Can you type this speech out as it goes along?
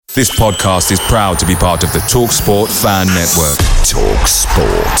This podcast is proud to be part of the TalkSport Fan Network.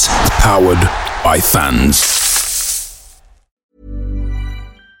 TalkSport. Powered by fans.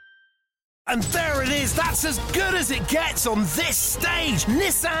 And there it is, that's as good as it gets on this stage.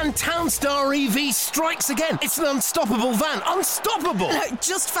 Nissan Townstar EV strikes again. It's an unstoppable van, unstoppable.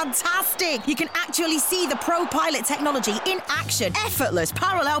 Just fantastic. You can actually see the ProPilot technology in action. Effortless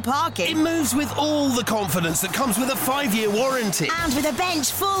parallel parking. It moves with all the confidence that comes with a 5-year warranty. And with a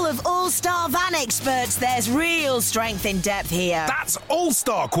bench full of all-star van experts, there's real strength in depth here. That's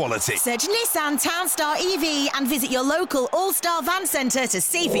all-star quality. Search Nissan Townstar EV and visit your local all-star van centre to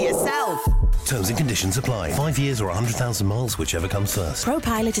see for yourself. Terms and conditions apply. 5 years or 100,000 miles, whichever comes first.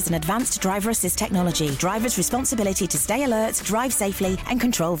 ProPilot is an advanced driver assist technology. Driver's responsibility to stay alert, drive safely, and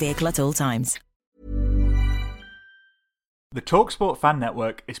control vehicle at all times. The TalkSport Fan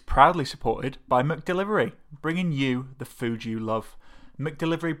Network is proudly supported by McDelivery, bringing you the food you love.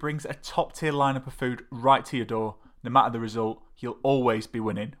 McDelivery brings a top-tier lineup of food right to your door. No matter the result, you'll always be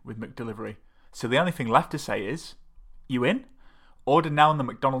winning with McDelivery. So the only thing left to say is, you in? Order now on the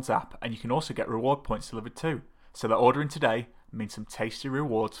McDonald's app, and you can also get reward points delivered too. So that ordering today means some tasty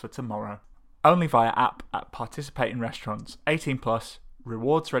rewards for tomorrow. Only via app at participating restaurants. 18 plus.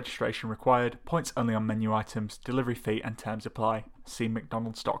 Rewards registration required. Points only on menu items. Delivery fee and terms apply. See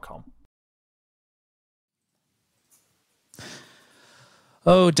mcdonalds.com.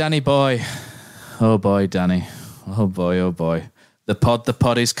 Oh, Danny boy. Oh boy, Danny. Oh boy, oh boy. The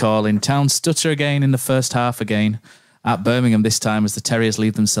pod is calling. Town stutter again in the first half again. At Birmingham this time as the Terriers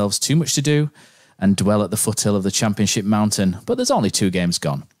leave themselves too much to do and dwell at the foothill of the Championship mountain. But there's only 2 games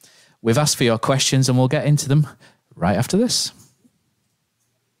gone. We've asked for your questions and we'll get into them right after this.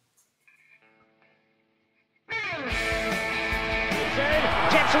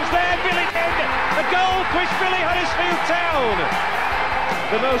 Jepson's there, Billy in. The goal, Chris Billy, Huddersfield Town.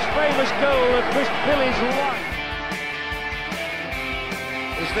 The most famous goal of Chris Billy's life.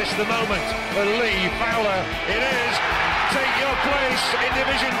 Is this the moment for Lee Fowler? It is. Take your place in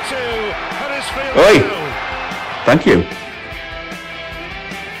Division 2, Huddersfield Town. Thank you.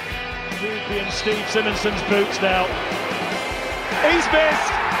 Ruby and Steve Simonson's boots now. He's missed.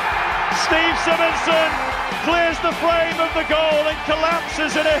 Steve Simonson clears the frame of the goal and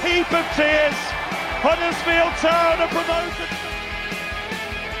collapses in a heap of tears. Huddersfield Town are promoted.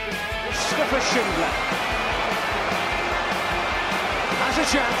 Mustafa Schindler has a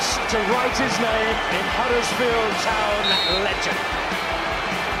chance to write his name in Huddersfield Town legend.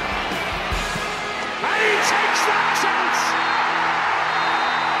 And he takes that chance!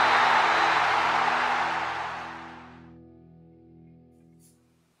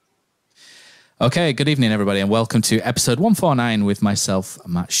 Okay, good evening everybody and welcome to episode 149 with myself,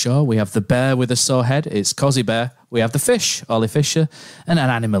 Matt Shaw. We have the bear with a sore head, it's Cozzy Bear. We have the fish, Ollie Fisher, and an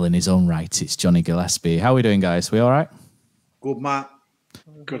animal in his own right, it's Johnny Gillespie. How are we doing, guys? We all right? Good, Matt.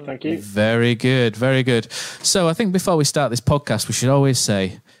 Good, thank you. Very good, very good. So I think before we start this podcast, we should always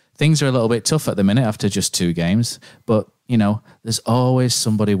say things are a little bit tough at the minute after just 2 games, but, you know, there's always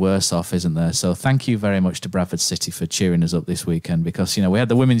somebody worse off, isn't there? So thank you very much to Bradford City for cheering us up this weekend because, you know, we had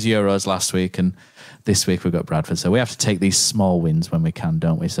the Women's Euros last week and this week we've got Bradford. So we have to take these small wins when we can,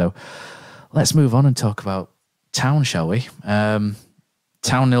 don't we? So let's move on and talk about Town, shall we?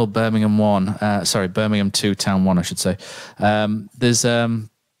 Town 0, Birmingham 1. Birmingham 2, Town 1, I should say. There's,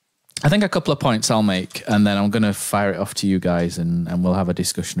 I think, a couple of points I'll make, and then I'm going to fire it off to you guys, and we'll have a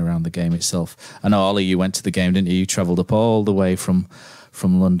discussion around the game itself. I know, Ollie, you went to the game, didn't you? You travelled up all the way from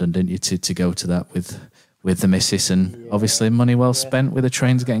London, didn't you, to go to that with the missus, and obviously money well spent with the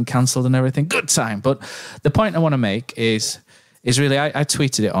trains getting cancelled and everything. Good time. But the point I want to make is really, I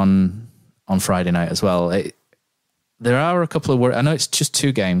tweeted it on Friday night as well. There are a couple of worries. I know it's just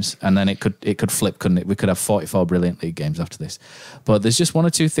 2 games, and then it could flip, couldn't it? We could have 44 brilliant league games after this. But there's just 1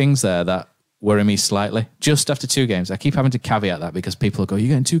 or 2 things there that worry me slightly. Just after 2 games, I keep having to caveat that because people go, "You're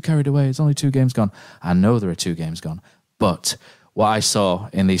getting too carried away. It's only 2 games gone." I know there are 2 games gone, but what I saw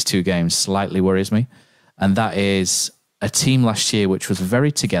in these 2 games slightly worries me, and that is a team last year which was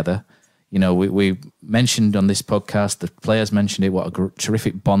very together. You know, we mentioned on this podcast, the players mentioned it, what a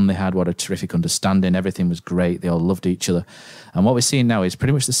terrific bond they had, what a terrific understanding. Everything was great. They all loved each other. And what we're seeing now is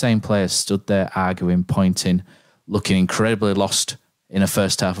pretty much the same players stood there arguing, pointing, looking incredibly lost in a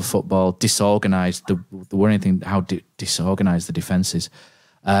first half of football, disorganised. The worrying thing, how disorganised the defence is.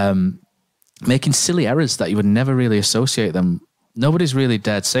 Making silly errors that you would never really associate them. Nobody's really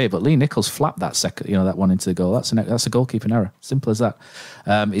dared say it, but Lee Nichols flapped that that one into the goal. That's a goalkeeping error. Simple as that.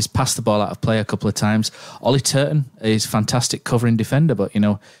 He's passed the ball out of play a couple of times. Ollie Turton is fantastic covering defender, but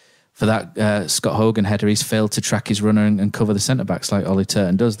for that Scott Hogan header, he's failed to track his runner and cover the centre-backs like Ollie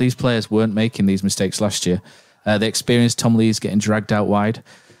Turton does. These players weren't making these mistakes last year. They experienced Tom Lees getting dragged out wide.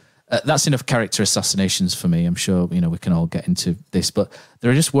 That's enough character assassinations for me. I'm sure we can all get into this, but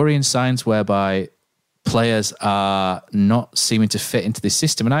there are just worrying signs whereby players are not seeming to fit into this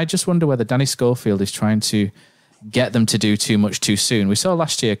system. And I just wonder whether Danny Schofield is trying to get them to do too much too soon. We saw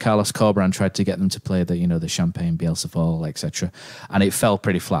last year Carlos Corberán tried to get them to play the Champagne, Bielsa Fall, etc., and it fell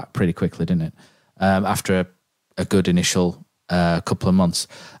pretty flat pretty quickly, didn't it? After a good initial couple of months.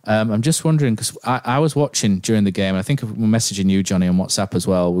 I'm just wondering, because I was watching during the game, and I think we're messaging you, Johnny, on WhatsApp as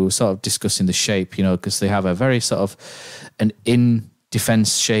well. We were sort of discussing the shape, because they have a very sort of an in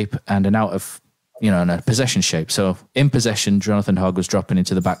defence shape and an out of, and a possession shape. So in possession, Jonathan Hogg was dropping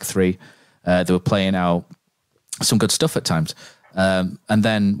into the back three. They were playing out some good stuff at times. And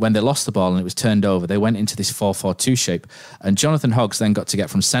then when they lost the ball and it was turned over, they went into this 4-4-2 shape. And Jonathan Hoggs then got to get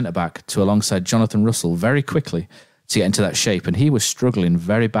from centre-back to alongside Jonathan Russell very quickly to get into that shape. And he was struggling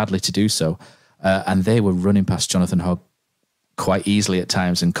very badly to do so. And they were running past Jonathan Hogg quite easily at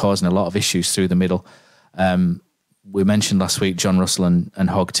times and causing a lot of issues through the middle. We mentioned last week John Russell and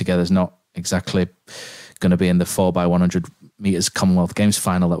Hogg together is not exactly going to be in the 4x100 metres Commonwealth Games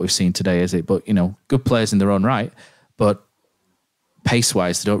final that we've seen today, is it? But, good players in their own right, but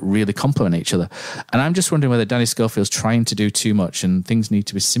pace-wise, they don't really complement each other. And I'm just wondering whether Danny Schofield's trying to do too much and things need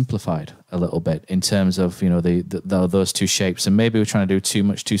to be simplified a little bit in terms of, those two shapes. And maybe we're trying to do too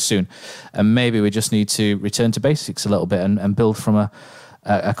much too soon. And maybe we just need to return to basics a little bit and build from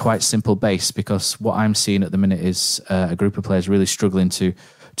a quite simple base, because what I'm seeing at the minute is a group of players really struggling to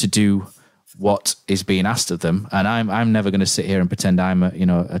do what is being asked of them. And I'm never going to sit here and pretend I'm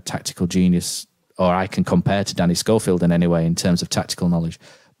a tactical genius, or I can compare to Danny Schofield in any way in terms of tactical knowledge.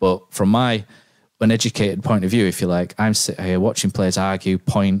 But from my uneducated point of view, if you like, I'm sitting here watching players argue,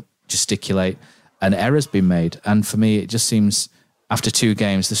 point, gesticulate, and errors being made. And for me, it just seems after 2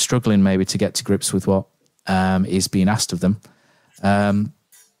 games, they're struggling maybe to get to grips with what is being asked of them. And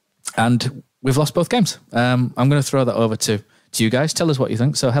we've lost both games. I'm going to throw that over to you guys. Tell us what you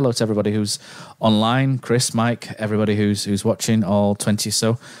think. So hello to everybody who's online, Chris, Mike, everybody who's watching, all 20 or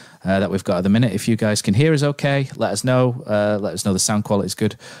so that we've got at the minute. If you guys can hear us okay, let us know. Let us know the sound quality is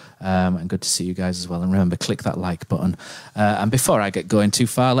good. And good to see you guys as well. And remember, click that like button. And before I get going too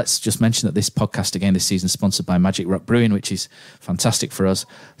far, let's just mention that this podcast again this season is sponsored by Magic Rock Brewing, which is fantastic for us.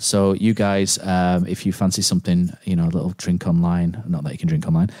 So you guys, if you fancy something, a little drink online, not that you can drink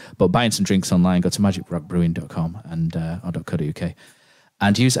online, but buying some drinks online, go to magicrockbrewing.com and or .co.uk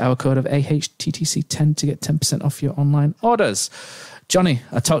and use our code of AHTTC10 to get 10% off your online orders. Johnny,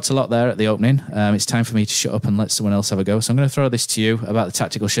 I talked a lot there at the opening. It's time for me to shut up and let someone else have a go. So I'm going to throw this to you about the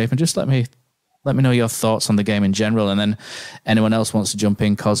tactical shape, and just let me know your thoughts on the game in general. And then anyone else wants to jump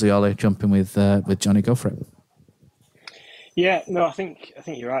in, Cosy, Ollie, jump in with Johnny. Go for it. Yeah, no, I think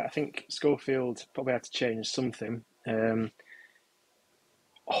you're right. I think Schofield probably had to change something.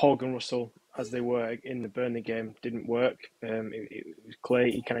 Hogg and Russell, as they were in the Burnley game, didn't work. It was clear.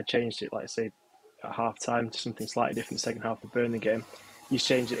 He kind of changed it, like I say, at half time to something slightly different second half of the Burnley game. He's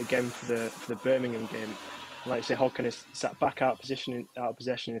changed it again for the Birmingham game. Like I say, Hogg kind of sat back out of possession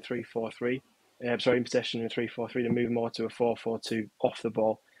in 3-4-3. In possession in 3-4-3 to move more to a 4-4-2 off the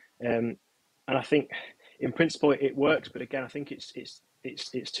ball. And I think in principle it works, but again I think it's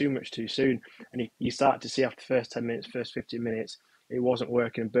too much too soon. And you start to see after the first 10 minutes, first 15 minutes, it wasn't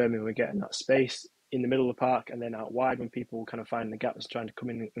working. And Birmingham were getting that space in the middle of the park and then out wide when people were kind of finding the gaps, trying to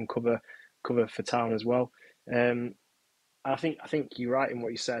come in and cover for Town as well. I think you're right in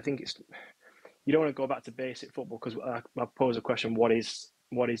what you said. I think you don't want to go back to basic football, because I pose a question: what is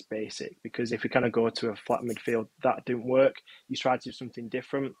basic? Because if we kind of go to a flat midfield, that didn't work. He's tried to do something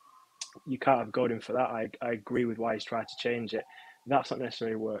different. You can't have Godin for that. I agree with why he's tried to change it. That's not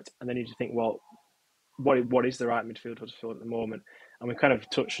necessarily worked. And then you just think, well, what is the right midfield Huddersfield at the moment? And we kind of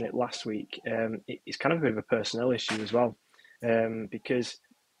touched on it last week. It's kind of a bit of a personnel issue as well, because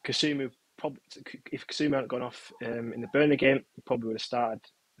Kasumu. If Kasumu hadn't gone off in the Burnley game, he probably would have started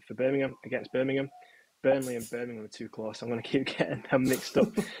for Birmingham against Birmingham. Burnley and Birmingham are too close. I'm going to keep getting them mixed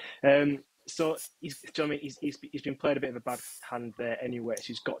up. So he's been played a bit of a bad hand there anyway. So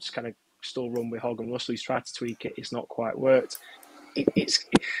he's got to kind of still run with Hogg and Russell. He's tried to tweak it. It's not quite worked. I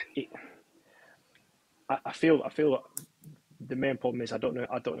feel like the main problem is I don't know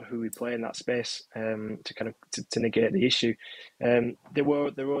who we play in that space to negate the issue. There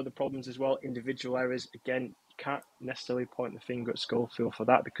were other problems as well. Individual errors. Again, you can't necessarily point the finger at Schofield for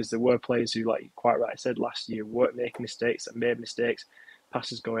that, because there were players who, like you quite right said last year, weren't making mistakes, that made mistakes,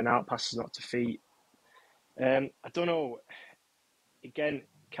 passes going out, passes not to feet. I don't know. Again,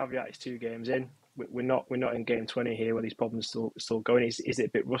 caveat is 2 games in. We're not in game 20 here where these problems still going. Is it a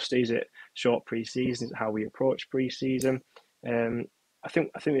bit rusty? Is it short pre-season? Is it how we approach pre-season? I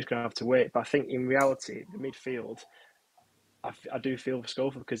think we're just going to have to wait. But I think in reality, the midfield, I do feel for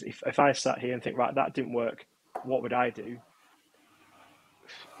Schofield, because if I sat here and think, right, that didn't work, what would I do?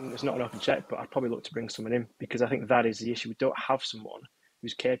 It's not an open check, but I'd probably look to bring someone in, because I think that is the issue. We don't have someone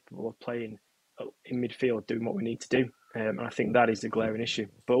who's capable of playing in midfield, doing what we need to do. And I think that is the glaring issue.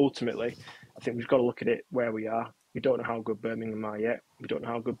 But ultimately, I think we've got to look at it where we are. We don't know how good Birmingham are yet. We don't know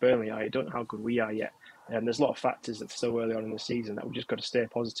how good Burnley are. We don't know how good we are yet. And there's a lot of factors that are so early on in the season that we've just got to stay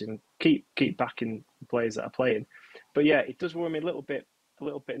positive and keep backing the players that are playing. But yeah, it does worry me a little bit,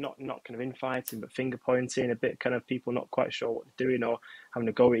 not kind of infighting, but finger pointing, a bit kind of people not quite sure what they're doing or having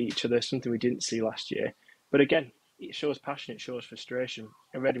to go at each other, something we didn't see last year. But again, it shows passion, it shows frustration.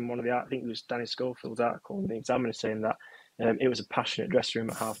 I read in one of I think it was Danny Schofield's article in the Examiner saying that it was a passionate dressing room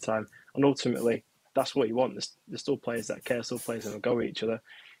at half time. And ultimately, that's what you want. There's still players that care, still players that will go at each other.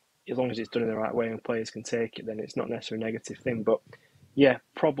 As long as it's done in the right way and players can take it, then it's not necessarily a negative thing. But yeah,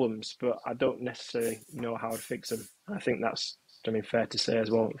 problems, but I don't necessarily know how to fix them. I think that's, fair to say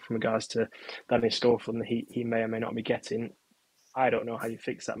as well, from regards to Danny Schofield and he may or may not be getting. I don't know how you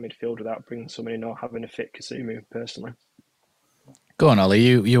fix that midfield without bringing someone in or having a fit Kasumu, personally. Go on, Ollie.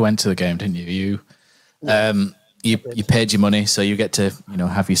 You went to the game, didn't you? You paid your money, so you get to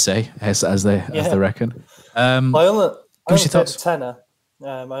have your say as they reckon. I only paid a thoughts? tenner.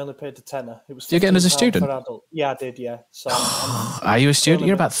 I only paid a tenner. It was. Did you get in as a student? Yeah, I did. Yeah. So are you a student?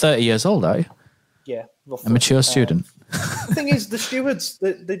 You're about 30 years old, are you? Yeah, roughly. A mature student. The thing is, the stewards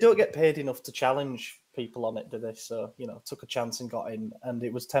they don't get paid enough to challenge people on it, do they? So took a chance and got in, and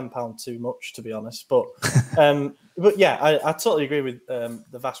it was £10 too much, to be honest. But yeah, I totally agree with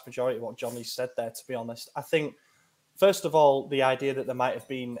the vast majority of what Johnny said there. To be honest, I think first of all, the idea that there might have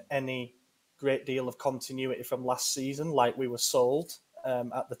been any great deal of continuity from last season, like we were sold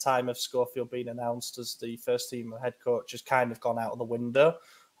at the time of Schofield being announced as the first team head coach, has kind of gone out of the window.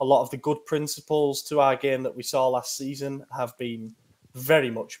 A lot of the good principles to our game that we saw last season have been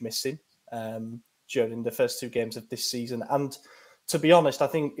very much missing during the first 2 games of this season. And to be honest, I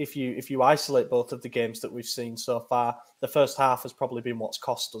think if you isolate both of the games that we've seen so far, the first half has probably been what's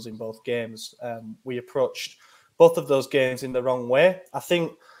cost us in both games. We approached both of those games in the wrong way. I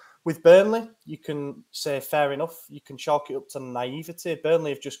think with Burnley, you can say fair enough. You can chalk it up to naivety. Burnley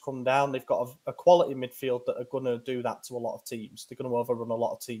have just come down. They've got a quality midfield that are going to do that to a lot of teams. They're going to overrun a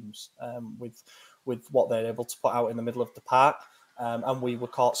lot of teams with what they're able to put out in the middle of the park. And we were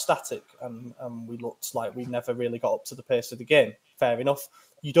caught static, and we looked like we never really got up to the pace of the game. Fair enough.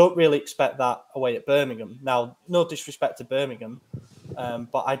 You don't really expect that away at Birmingham. Now, no disrespect to Birmingham,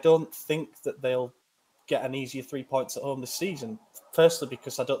 but I don't think that they'll get an easier 3 points at home this season. Firstly,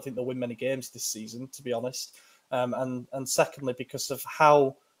 because I don't think they'll win many games this season, to be honest, and secondly, because of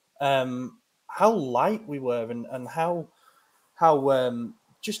how light we were and how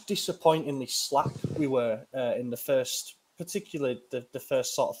just disappointingly slack we were in the first, particularly the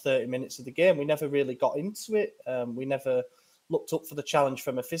first sort of 30 minutes of the game. We never really got into it. We never looked up for the challenge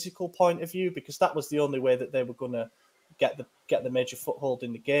from a physical point of view, because that was the only way that they were going to get the major foothold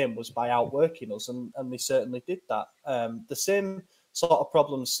in the game, was by outworking us, and they certainly did that. The same sort of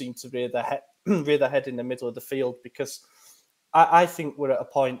problems seem to rear their head in the middle of the field, because I think we're at a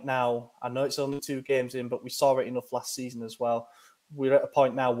point now, I know it's only 2 games in, but we saw it enough last season as well. We're at a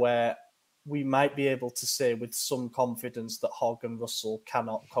point now where we might be able to say with some confidence that Hogg and Russell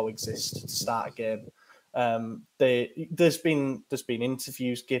cannot coexist to start a game. There's been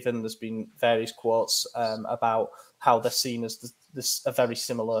interviews given, there's been various quotes about how they're seen as a very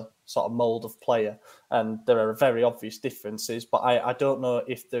similar sort of mould of player, and there are very obvious differences, but I don't know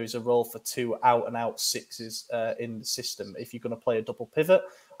if there is a role for 2 out-and-out sixes in the system. If you're going to play a double pivot,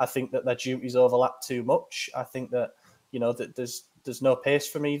 I think that their duties overlap too much. I think that that there's no pace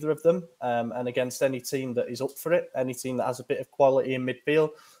from either of them, and against any team that is up for it, any team that has a bit of quality in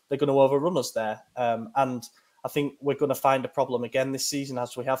midfield, they're going to overrun us there. And I think we're going to find a problem again this season,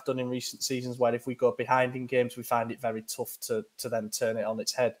 as we have done in recent seasons, where if we go behind in games, we find it very tough to then turn it on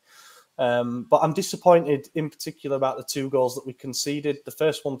its head. But I'm disappointed in particular about the 2 goals that we conceded. The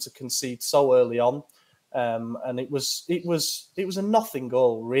first one to concede so early on, and it was a nothing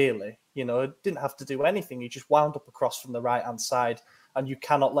goal, really. It didn't have to do anything. He just wound up across from the right-hand side, and you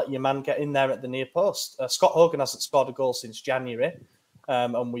cannot let your man get in there at the near post. Scott Hogan hasn't scored a goal since January,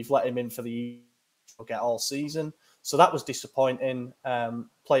 and we've let him in for the get all season. So that was disappointing.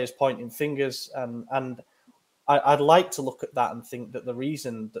 Players pointing fingers, and I'd like to look at that and think that the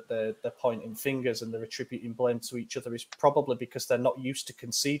reason that they're pointing fingers and they're attributing blame to each other is probably because they're not used to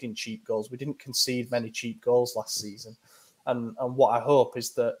conceding cheap goals. We didn't concede many cheap goals last season. And what I hope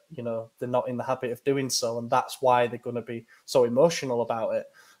is that, they're not in the habit of doing so. And that's why they're going to be so emotional about it.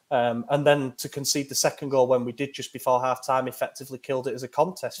 And then to concede the second goal when we did just before half-time effectively killed it as a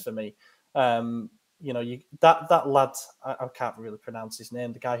contest for me. That lad, I can't really pronounce his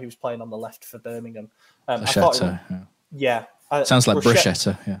name, the guy who was playing on the left for Birmingham. Bruschetta, sounds like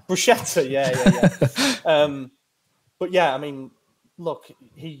Bruschetta. Yeah. Bruschetta, yeah. But yeah, I mean, look,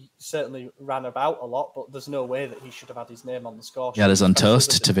 he certainly ran about a lot, but there's no way that he should have had his name on the score sheet. Yeah, there's on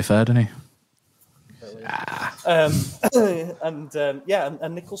toast, to be fair, didn't he?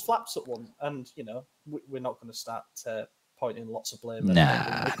 And Nichols flaps at one, and we're not going to start pointing lots of blame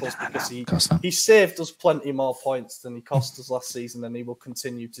at Nichols because he saved us plenty more points than he cost us last season, and he will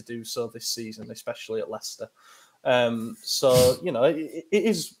continue to do so this season, especially at Leicester.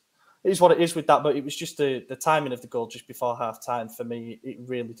 It is what it is with that, but it was just the timing of the goal just before half time for me. It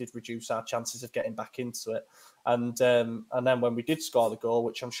really did reduce our chances of getting back into it. And then when we did score the goal,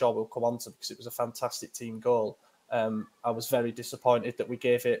 which I'm sure we'll come on to because it was a fantastic team goal, I was very disappointed that we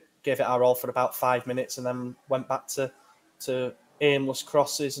gave it our all for about 5 minutes and then went back to aimless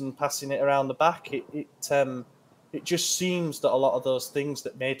crosses and passing it around the back. It just seems that a lot of those things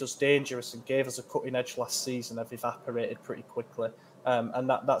that made us dangerous and gave us a cutting edge last season have evaporated pretty quickly. And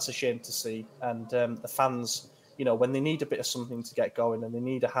that's a shame to see. And the fans, when they need a bit of something to get going and they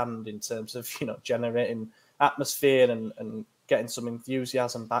need a hand in terms of, generating atmosphere and getting some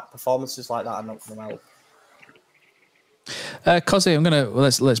enthusiasm back, performances like that are not going to help.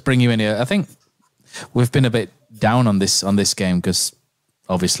 Cozzy, let's bring you in here. I think we've been a bit down on this game because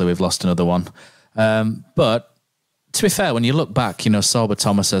obviously we've lost another one. But to be fair, when you look back, Sorba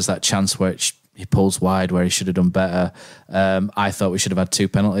Thomas has that chance where he pulls wide where he should have done better. I thought we should have had 2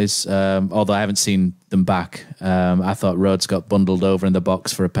 penalties, although I haven't seen them back. I thought Rhodes got bundled over in the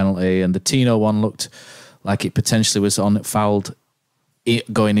box for a penalty, and the Tino one looked like it potentially was fouled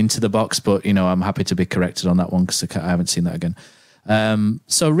going into the box, but I'm happy to be corrected on that one because I haven't seen that again.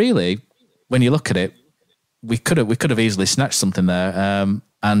 So really, when you look at it, we could have easily snatched something there,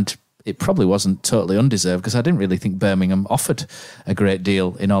 and it probably wasn't totally undeserved because I didn't really think Birmingham offered a great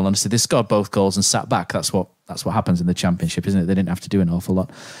deal. In all honesty, they scored both goals and sat back. That's what happens in the Championship, isn't it? They didn't have to do an awful lot.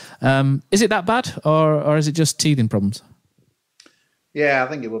 Is it that bad, or is it just teething problems? Yeah, I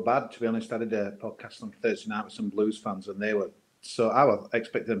think it was bad, to be honest. I did a podcast on Thursday night with some Blues fans, and I was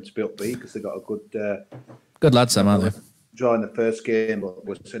expecting them to be upbeat because they got a good lads, Sam, aren't they? Drawing the first game, but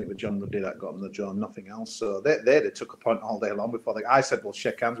we're saying it with John Ruddy that got them the draw, nothing else. So they took a point all day long before I said, we'll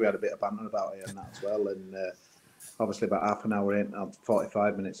shake hands. We had a bit of banter about it and that as well. And obviously about half an hour in,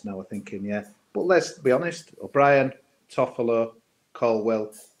 45 minutes now, we're thinking, yeah. But let's be honest, O'Brien, Toffolo,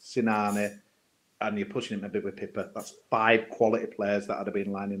 Colwell, Sinani, and you're pushing it maybe with Pippa. That's 5 quality players that had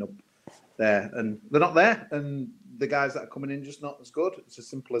been lining up there. And they're not there. And the guys that are coming in just not as good. It's as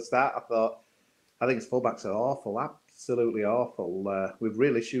simple as that. I think his fullbacks are awful, absolutely awful. With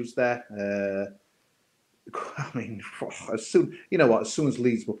real issues there. I mean, as soon as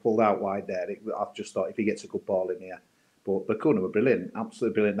Leeds were pulled out wide there, I've just thought if he gets a good ball in here. But Bacuna were brilliant,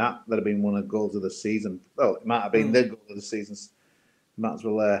 absolutely brilliant. That'd have been one of the goals of the season. Well, it might have been the goal of the season. Might as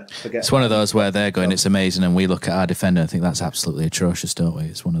well forget. It's one of those where they're going, it's amazing, and we look at our defender and think that's absolutely atrocious, don't we?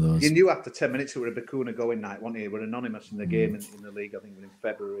 It's one of those. You knew after 10 minutes it was a Bacuna going night, wasn't he? We're anonymous in the game in the league. I think we're in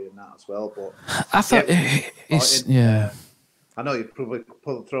February and that as well. But I thought I know you've probably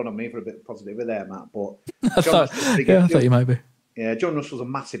thrown on me for a bit of positivity there, Matt. But I thought you might be. Yeah, John Russell's a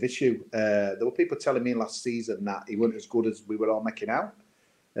massive issue. There were people telling me last season that he wasn't as good as we were all making out,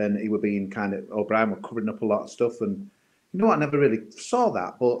 and he were being O'Brien were covering up a lot of stuff. And you know what, I never really saw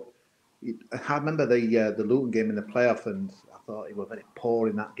that, but I remember the Luton game in the playoff, and I thought he was very poor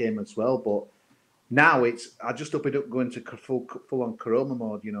in that game as well. But now I just hope he don't go into full on Koroma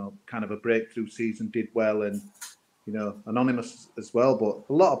mode. Kind of a breakthrough season, did well, and anonymous as well.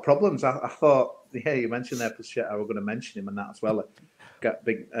 But a lot of problems. I thought, you mentioned there, Pacheta, we're going to mention him and that as well. Got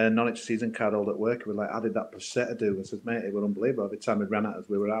big Norwich season card all at work. We how did that Pacheta do? I said, mate, it was unbelievable. Every time he ran at us,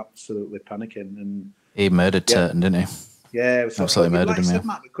 we were absolutely panicking. And he murdered Turton, didn't he? Yeah, it was absolutely murdered him. Said,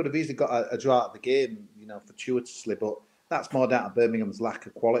 Matt, we could have easily got a draw out of the game, fortuitously, but that's more down to Birmingham's lack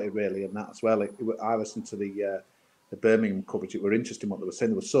of quality, really, and that as well. I listened to the Birmingham coverage. It were interesting what they were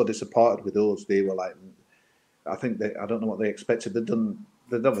saying. They were so disappointed with us. They were like, I think I don't know what they expected.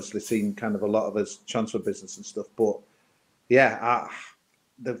 They'd obviously seen kind of a lot of us transfer business and stuff, but yeah,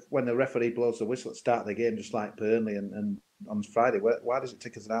 when the referee blows the whistle at the start of the game, just like Burnley, and on Friday. Why does it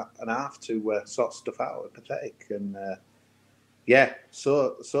take us an half to sort stuff out? It's pathetic. And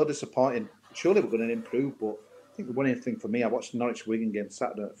so disappointing. Surely we're going to improve, but I think the one thing for me, I watched the Norwich Wigan game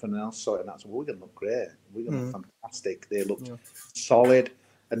Saturday for an else sort, and that's Wigan looked great. Wigan looked fantastic. They looked solid.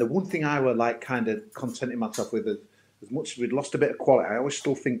 And the one thing I were like kind of contenting myself with, as much as we'd lost a bit of quality, I always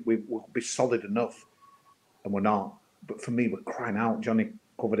still think we'll be solid enough, and we're not. But for me, we're crying out. Johnny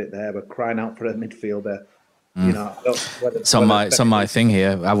covered it there. We're crying out for a midfielder. You know, it's on my thing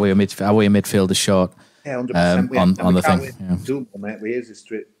here. Are we a midfielder short? Yeah, 100%. On the thing. Yeah. Zoom, mate, with his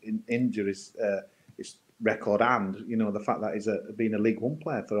injuries, his record, and the fact that he's been a League One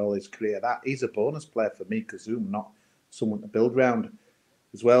player for all his career, that he's a bonus player for me, Kazum, not someone to build around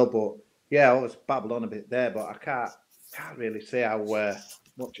as well. But yeah, I always babbled on a bit there, but I can't really say how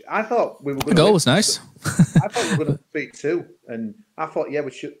much. I thought we were going. The goal was nice. I thought we were going to beat 2, and I thought,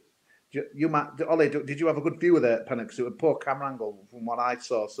 we should. You might, Ollie, did you have a good view of the penalty? Because it was a poor camera angle from what I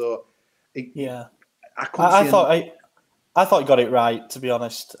saw. So I thought he got it right, to be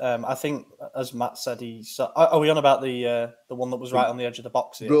honest. I think, as Matt said, are we on about the one that was right on the edge of the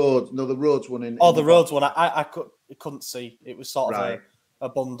box here? The Rhodes one in. Oh, the Rhodes one. I couldn't see. It was sort of a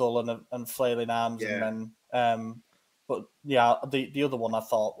bundle and flailing arms, and then. But yeah, the other one I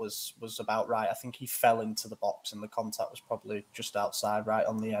thought was about right. I think he fell into the box, and the contact was probably just outside, right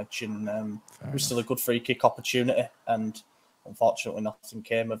on the edge, and it was still a good free kick opportunity, and unfortunately nothing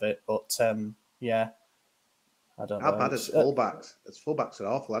came of it. But I don't know. How bad is fullbacks? Fullbacks are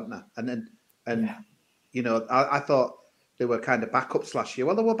awful, aren't they? I thought they were kind of backups last year.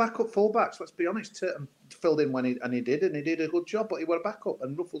 Well, they were backup fullbacks. Let's be honest. Turton filled in when he did a good job, but he were a backup,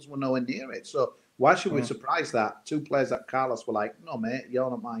 and Ruffles were nowhere near it. So why should we be surprised that 2 players that Carlos were like, no, mate, you're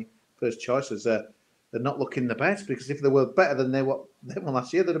not my first choices. They're not looking the best, because if they were better than they were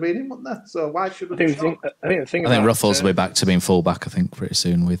last year, they'd have been in, wouldn't they? So why should we? I think Ruffles will be back to being fullback. I think pretty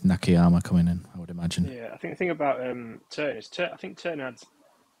soon with Nakayama coming in. I would imagine. Yeah, I think the thing about Turner is I think Turner had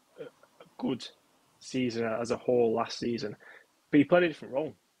a good season as a whole last season, but he played a different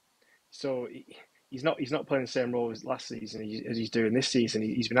role. So he's not playing the same role as last season as he's doing this season.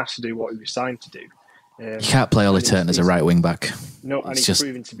 He's been asked to do what he was signed to do. You can't play Ollie Turton as a right wing back. No, and he's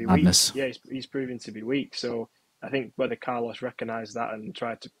proven to be weak. Yeah, he's proven to be weak. So I think whether Carlos recognised that and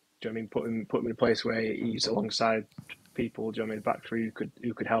tried to, put him in a place where he's alongside people, back three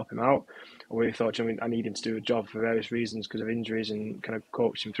who could help him out, or whether he thought, I need him to do a job for various reasons because of injuries and kind of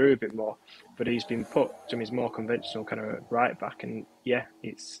coach him through a bit more. But he's been put, he's more conventional kind of right back, and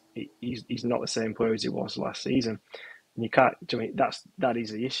he's not the same player as he was last season. And you can't. That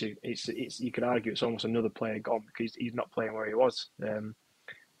is the issue. It's you could argue it's almost another player gone because he's not playing where he was.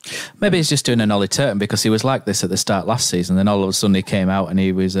 Maybe he's just doing an Ollie Turton because he was like this at the start last season. Then all of a sudden he came out and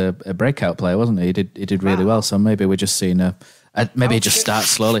he was a breakout player, wasn't he? He did really well. So maybe we're just seeing maybe he just starts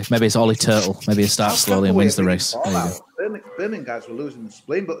slowly. Maybe it's Ollie Turtle. Maybe he starts slowly and wins the race. Birmingham guys were losing the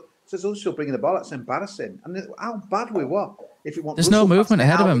spleen, but says also bringing the ball. That's embarrassing. And how bad we were. There's no movement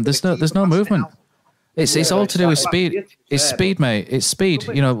ahead of him. There's no movement. It's all to do with speed. It's speed, mate. It's speed.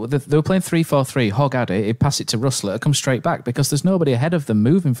 They were playing 3-4-3. Hogg had it. He'd pass it to Russell. It'd come straight back because there's nobody ahead of them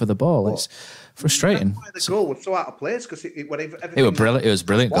moving for the ball. It's frustrating. The goal was so out of place because it was brilliant. It was a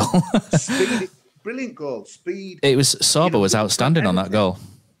brilliant goal. Brilliant goal. Speed. It was Sorba was outstanding on that goal.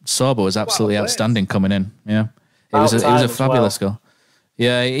 Sorba was absolutely outstanding coming in. Yeah, it was a fabulous goal.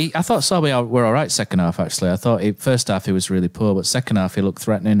 Yeah, I thought Sorba were all right second half. Actually, I thought first half he was really poor, but second half he looked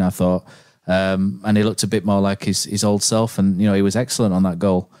threatening. I thought. And he looked a bit more like his old self, and he was excellent on that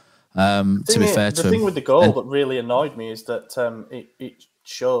goal. To be fair to him, the thing with the goal that really annoyed me is that it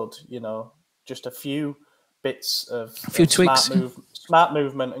showed just a few bits of tweaks, smart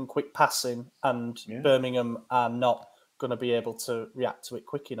movement and quick passing, and Birmingham are not going to be able to react to it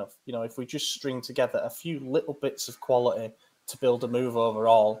quick enough. If we just string together a few little bits of quality to build a move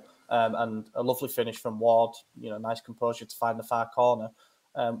overall, and a lovely finish from Ward, nice composure to find the far corner.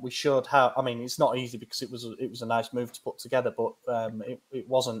 We showed how. I mean, it's not easy because it was a nice move to put together, but it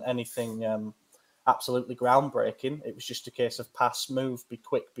wasn't anything absolutely groundbreaking. It was just a case of pass, move, be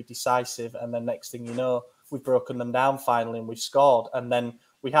quick, be decisive, and then next thing you know, we've broken them down finally and we've scored. And then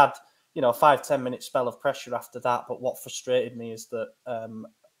we had a 5-10 minute spell of pressure after that. But what frustrated me is that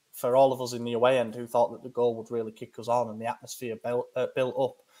for all of us in the away end who thought that the goal would really kick us on and the atmosphere built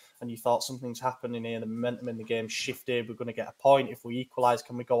up. And you thought something's happening here, the momentum in the game shifted, we're going to get a point. If we equalise,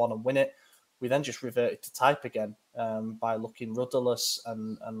 can we go on and win it? We then just reverted to type again by looking rudderless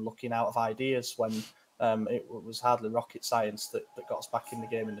and looking out of ideas when it was hardly rocket science that got us back in the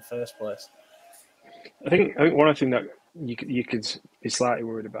game in the first place. I think one of the things that you could be slightly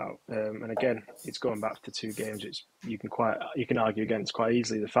worried about. And again, it's going back to 2 games. You can argue against quite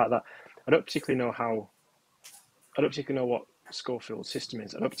easily the fact that I don't particularly know what Schofield's system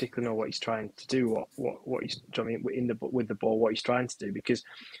is. I don't particularly know what he's trying to do. What he's with the ball, what he's trying to do, because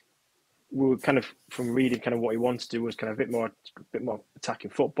we were kind of, from reading kind of what he wanted to do, was kind of a bit more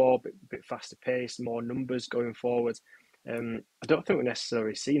attacking football, a bit faster pace, more numbers going forward. I don't think we've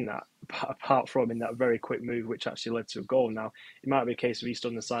necessarily seen that, apart from in that very quick move, which actually led to a goal. Now, it might be a case of he stood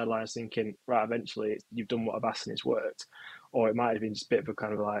on the sidelines thinking, right, eventually you've done what I've asked and it's worked. Or it might have been just a bit of a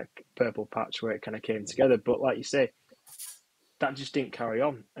kind of like purple patch where it kind of came together. But like you say, that just didn't carry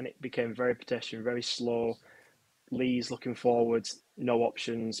on, and it became very pedestrian, very slow. Lee's looking forward, no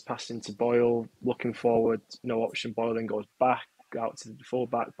options, passing to Boyle, looking forward, no option. Boyle then goes back out to the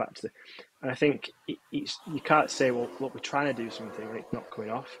full-back, back to the... And I think you can't say, well, look, we're trying to do something and it's not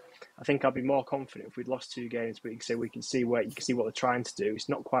coming off. I think I'd be more confident if we'd lost 2 games, but you can see what they're trying to do. It's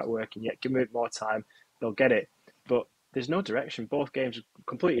not quite working yet. Give them a bit more time, they'll get it. But there's no direction. Both games are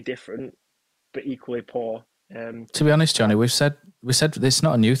completely different, but equally poor. To be honest, Johnny, we've said it's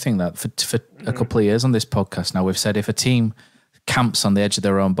not a new thing that for a couple of years on this podcast now, we've said if a team camps on the edge of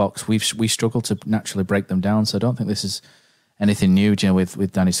their own box, we struggle to naturally break them down. So I don't think this is anything new,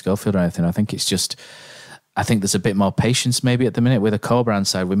 with Danny Schofield or anything. I think there's a bit more patience maybe at the minute with the Cobrand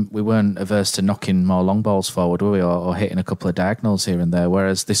side. We weren't averse to knocking more long balls forward, were we, or hitting a couple of diagonals here and there.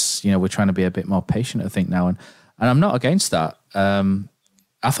 Whereas this, we're trying to be a bit more patient, I think, now, and I'm not against that.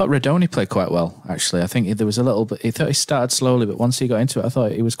 I thought Radoni played quite well, actually. I think there was a little bit... He thought he started slowly, but once he got into it, I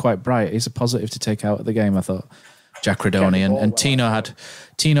thought he was quite bright. He's a positive to take out of the game, I thought, Jack Radoni. And Tino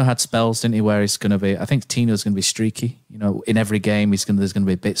had spells, didn't he, where he's going to be... I think Tino's going to be streaky. In every game, there's going to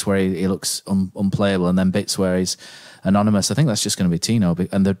be bits where he looks unplayable, and then bits where he's anonymous. I think that's just going to be Tino,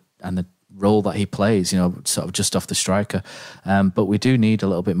 and the role that he plays, sort of just off the striker. But we do need a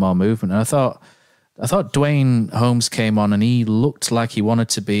little bit more movement. And I thought Dwayne Holmes came on and he looked like he wanted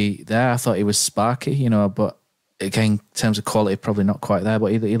to be there. I thought he was sparky, but again, in terms of quality, probably not quite there.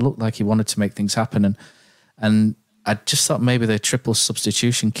 But he looked like he wanted to make things happen. And I just thought maybe the triple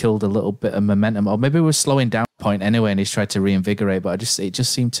substitution killed a little bit of momentum, or maybe we were slowing down a point anyway, and he's tried to reinvigorate. But it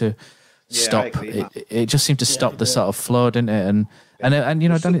just seemed to stop. It just seemed to stop the sort of flow, didn't it? And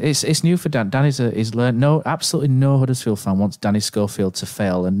Danny, it's new for Dan. He's learned. Absolutely no Huddersfield fan wants Danny Schofield to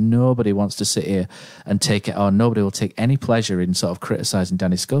fail, and nobody wants to sit here and take it on. Nobody will take any pleasure in sort of criticising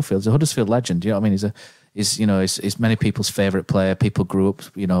Danny Schofield. He's a Huddersfield legend. You know what I mean? He's many people's favourite player. People grew up,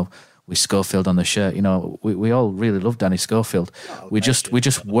 with Schofield on the shirt. We all really love Danny Schofield. We just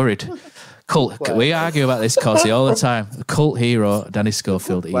worried. Cult. We argue about this, Cosy, all the time. A cult hero, Danny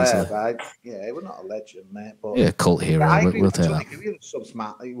Schofield, easily. Right? Yeah, we're not a legend, mate. But yeah, cult hero. We'll take that. Agree with subs,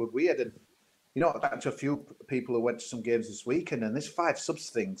 Matt. It was weird, and I've talked to a few people who went to some games this weekend, and this 5 subs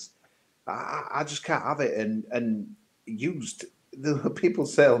things, I just can't have it. And used the people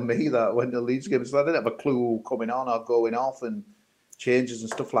tell me that when the Leeds games, I didn't have a clue coming on or going off and changes and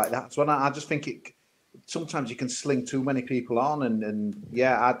stuff like that. So I just think sometimes you can sling too many people on, and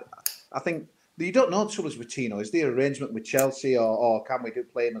I think you don't know troubles with Tino. Is the arrangement with Chelsea, or can we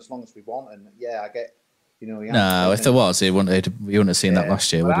play him as long as we want? And I get, No, if there was, you wouldn't have seen that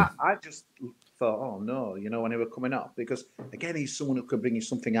last year, would you? I just thought, oh no, when he were coming up, because again, he's someone who could bring you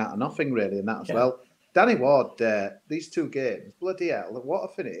something out of nothing, really, and that as well. Danny Ward, these 2 games, bloody hell, what a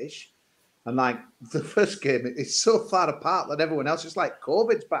finish! And like the first game, it's so far apart that everyone else is like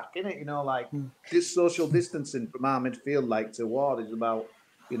COVID's back, isn't it? This social distancing from our midfield, to Ward is about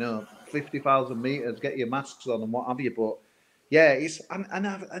 50,000 meters. Get your masks on and what have you. But yeah,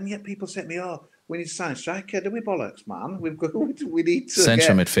 and yet people say to me, "Oh, we need to sign a striker." Do we, bollocks, man? We need to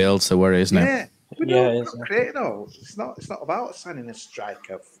central midfield's the worry, isn't it? Yeah. It's not about signing a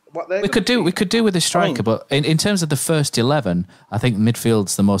striker. We could do with a striker, but in terms of the first 11, I think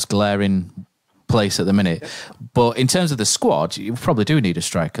midfield's the most glaring place at the minute. But in terms of the squad, you probably do need a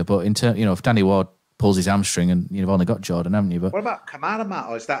striker. But if Danny Ward pulls his hamstring, and you've only got Jordan, haven't you? But what about Kamara, Matt?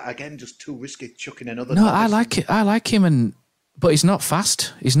 Or is that again just too risky chucking another? No, I like it. I like him, but he's not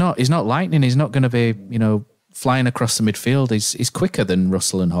fast. He's not lightning. He's not going to be flying across the midfield. He's quicker than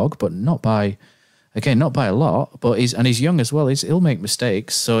Russell and Hogg, but not by a lot. But he's young as well. He'll make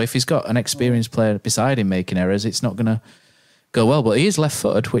mistakes. So if he's got an experienced player beside him making errors, it's not going to go well. But he is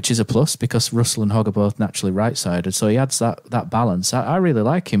left-footed, which is a plus because Russell and Hogg are both naturally right-sided. So he adds that balance. I really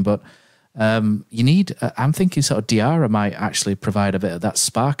like him, but you need. I'm thinking sort of Diarra might actually provide a bit of that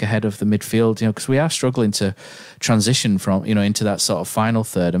spark ahead of the midfield, because we are struggling to transition from into that sort of final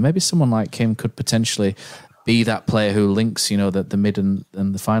third, and maybe someone like him could potentially be that player who links the mid and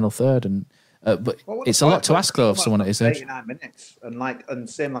the final third, and But it's a lot to ask, though, of someone at his age. 89 minutes, and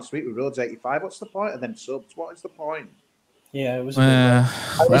same last week with Rhodes 85. What's the point of them subs? What is the point? Yeah, it was.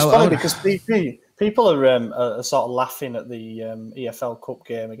 It's funny because people are sort of laughing at the EFL Cup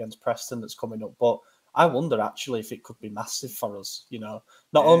game against Preston that's coming up, but I wonder actually if it could be massive for us. Not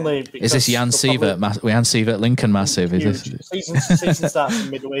only because is this Jan Sievert? Jan Sievert Lincoln massive? Is this season starts in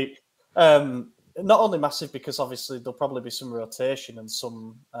midweek? Not only massive because obviously there'll probably be some rotation and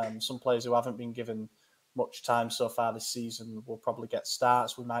some players who haven't been given much time so far this season will probably get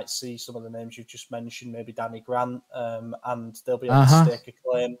starts. We might see some of the names you just mentioned, maybe Danny Grant, and they'll be able to stake a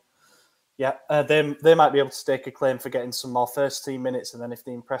claim. Yeah, they might be able to stake a claim for getting some more first team minutes, and then if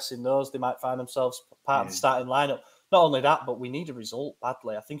they're impressing those, they might find themselves part of the starting lineup. Not only that, but we need a result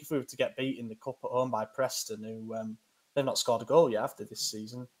badly. I think if we were to get beat in the cup at home by Preston, who they've not scored a goal yet after this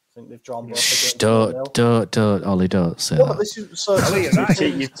season. I think they've drawn both. Don't, Ollie, don't say that. This is so.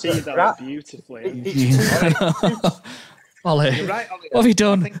 You've teed that up beautifully. Ollie, You're right, Ollie. What have you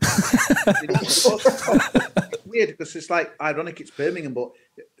done? It's weird because it's like ironic. It's Birmingham, but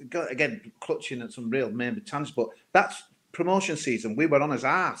again, clutching at some real main tangents. But that's promotion season. We were on his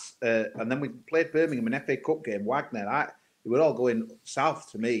ass, and then we played Birmingham an FA Cup game. Wagner, we were all going south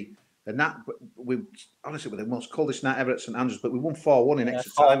to me. And that we honestly were the most coldest night ever at St Andrews, but we won 4-1 in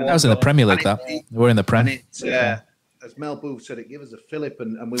extra time. That was in the Premier League. We're in the Prem. As Mel Booth said, it gave us a fillip,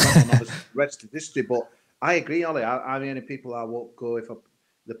 and we went on the rest of history. But I agree, Ollie. I mean, people I won't go if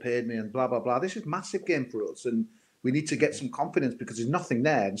they paid me and blah blah blah. This is a massive game for us, and we need to get some confidence because there's nothing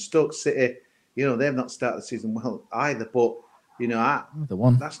there. And Stoke City, they've not started the season well either, but.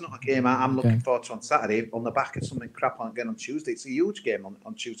 That's not a game I'm looking forward to on Saturday on the back of something crap again on Tuesday. It's a huge game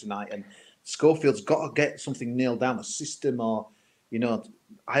on Tuesday night, and Schofield's got to get something nailed down, a system or,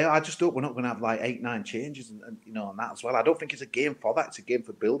 I just hope we're not going to have like 8-9 changes and on that as well. I don't think it's a game for that. It's a game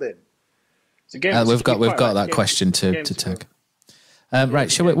for building. It's a game. We've got that question to take.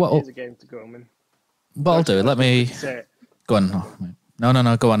 Right, shall we? It's a game to go on. What I'll do? Let me go on.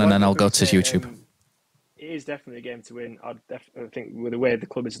 No. Go on, and then I'll go to YouTube. It is definitely a game to win. I think with the way the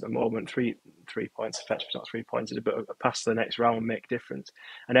club is at the moment, 3 points, effectively not 3 points, is a bit of a pass to the next round and make a difference.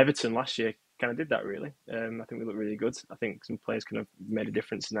 And Everton last year kind of did that really. I think we looked really good. I think some players kind of made a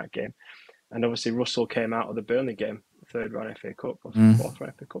difference in that game. And obviously Russell came out of the Burnley game, third round FA Cup, or fourth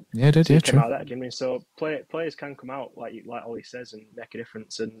round FA Cup. Yeah, he did. So yeah, came true. out of that game. So players can come out like Ollie says and make a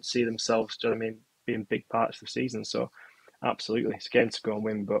difference and see themselves. Do you know what I mean? Being big parts of the season. So. Absolutely, it's a game to go and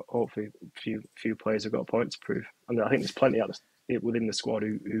win, but hopefully few players have got a point to prove. And I think there's plenty within the squad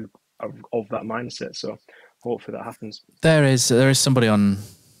who are of that mindset. So hopefully that happens. There is somebody on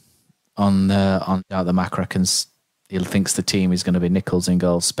the Mac reckons he thinks the team is going to be Nichols in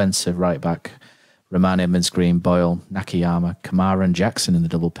goal, Spencer right back, Roman Edmonds-Green, Boyle, Nakayama, Kamara and Jackson in the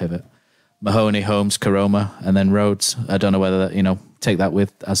double pivot, Mahoney, Holmes, Karoma, and then Rhodes. I don't know whether take that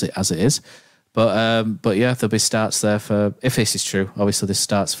with as it is. But yeah, there'll be starts there for, if this is true, obviously this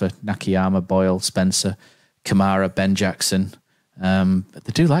starts for Nakayama, Boyle, Spencer, Kamara, Ben Jackson.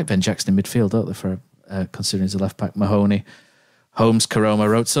 They do like Ben Jackson in midfield, don't they, for considering he's a left back, Mahoney, Holmes, Karoma,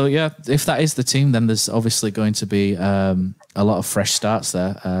 Rhodes. So yeah, if that is the team, then there's obviously going to be a lot of fresh starts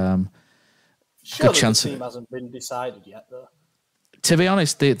there. Surely the team hasn't been decided yet, though. To be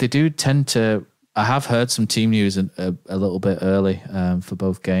honest, they do tend to. I have heard some team news a little bit early for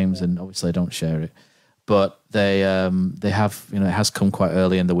both games, and obviously I don't share it. But they have, it has come quite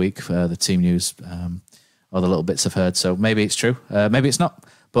early in the week for the team news, or the little bits I've heard. So maybe it's true, maybe it's not.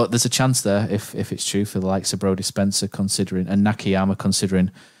 But there's a chance there if it's true for the likes of Brody Spencer and Nakayama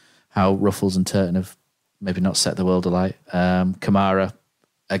considering how Ruffles and Turton have maybe not set the world alight. Kamara,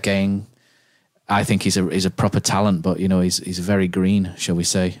 again, I think he's a proper talent, but he's very green, shall we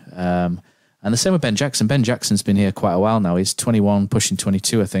say. And the same with Ben Jackson. Ben Jackson's been here quite a while now. He's 21, pushing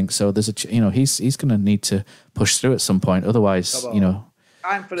 22, I think. So there's he's going to need to push through at some point. Otherwise,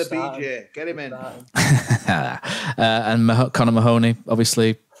 time for the BJ. Get him in. And Connor Mahoney,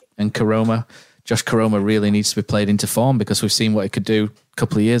 obviously, and Karoma. Josh Karoma really needs to be played into form because we've seen what he could do a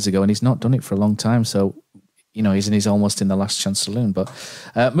couple of years ago, and he's not done it for a long time. So he's almost in the last chance saloon. But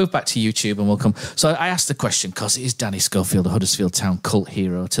move back to YouTube and we'll come. So I asked the question because it is Danny Schofield, the Huddersfield Town cult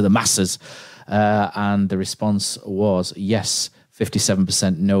hero to the masses. And the response was yes,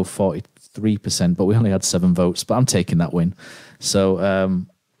 57%, no, 43%, but we only had 7 votes, but I'm taking that win. So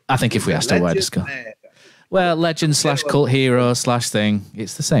I think if we asked a wider score. Well, legend / cult hero / thing,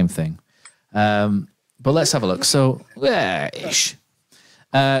 it's the same thing. But let's have a look. So, ish.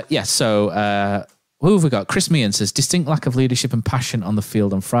 Who have we got? Chris Meehan says, distinct lack of leadership and passion on the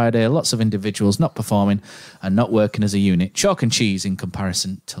field on Friday. Lots of individuals not performing and not working as a unit. Chalk and cheese in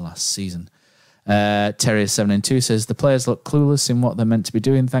comparison to last season. Terrier792 says, the players look clueless in what they're meant to be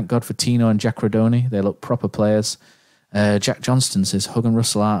doing. Thank God for Tino and Jack Rodoni. They look proper players. Jack Johnston says, Hug and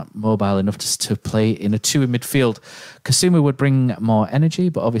Russell aren't mobile enough to play in a 2 in midfield. Kasuma would bring more energy,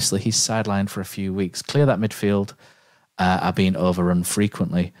 but obviously he's sidelined for a few weeks. Clear that midfield are being overrun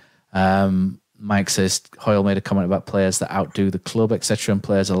frequently. Mike says, Hoyle made a comment about players that outdo the club, etc., and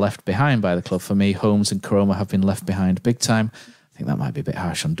players are left behind by the club. For me, Holmes and Koroma have been left behind big time. I think that might be a bit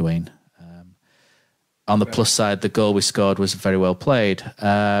harsh on Dwayne. On the plus side, the goal we scored was very well played.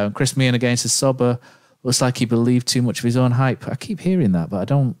 Chris Meehan against his Sober looks like he believed too much of his own hype. I keep hearing that, but I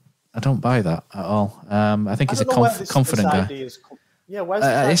don't buy that at all. I think he's a confident guy.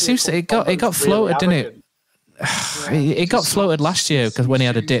 It seems that it got floated, didn't it? It got floated last year because when he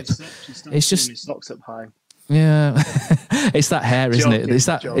had a dip, it's just socks up high. Yeah, it's that hair, isn't it? It's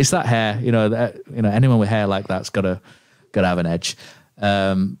that hair. Anyone with hair like that's got to have an edge.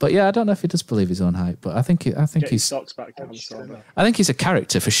 But yeah, I don't know if he does believe his own hype, but I think he's socks back down. I think he's a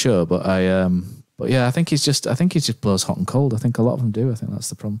character for sure, but But yeah, I think he's just blows hot and cold. I think a lot of them do. I think that's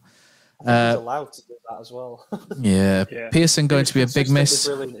the problem. He's allowed to do that as well. yeah. Pearson going to be a big miss.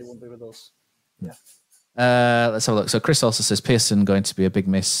 Brilliant, he won't be with us. Yeah. Let's have a look. So Chris also says Pearson going to be a big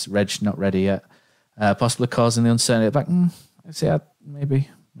miss. Reg not ready yet. Possibly causing the uncertainty at the back.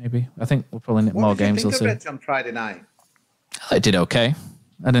 Maybe. I think we'll probably need more games. What did you think of Reg on Friday night? It did okay.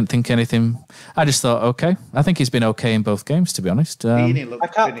 I didn't think anything. I just thought okay. I think he's been okay in both games, to be honest. I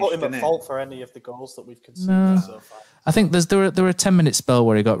can't put him at fault for any of the goals that we've conceded so far. I think there were a 10-minute spell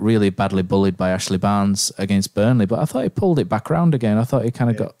where he got really badly bullied by Ashley Barnes against Burnley, but I thought he pulled it back round again. I thought he kind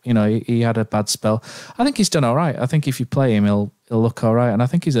of got, he had a bad spell. I think he's done all right. I think if you play him, he'll look all right, and I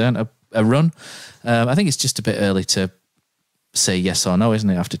think he's earned a run. I think it's just a bit early to say yes or no, isn't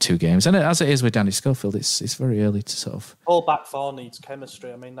it, after 2 games? And as it is with Danny Schofield, it's very early to sort of... All back 4 needs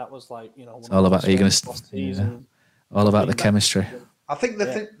chemistry. I mean, that was like, it's all about, all about the chemistry. I think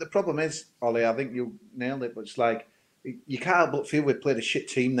the problem is, Ollie, I think you nailed it, but it's like, you can't help but feel we've played a shit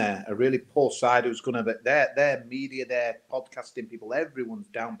team there, a really poor side who's going to be... Their media, their podcasting people, everyone's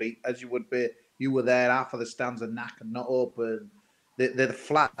downbeat, as you would be. You were there, half of the stands are knack and not open. They're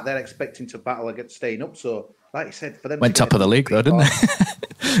flat. They're expecting to battle against staying up, so... Like you said, for them went top of the league though, didn't they?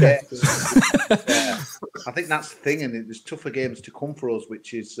 I think that's the thing, and there's tougher games to come for us,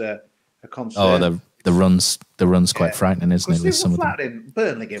 which is a concern. Oh, the run's quite frightening, isn't it? With some of them.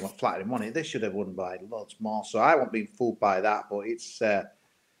 Burnley game were flattering, wasn't it? They should have won by lots more. So I won't be fooled by that, but it's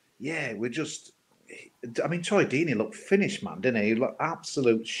we're just. I mean, Troy Deeney looked finished, man, didn't he? He looked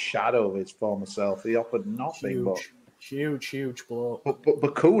absolute shadow of his former self. He offered nothing, Huge blow. But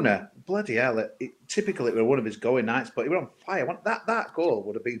Bacuna, bloody hell! Typically, it was one of his going nights, but he was on fire. That goal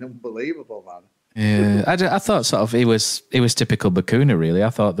would have been unbelievable, man. Yeah, I thought sort of he was typical Bacuna, really. I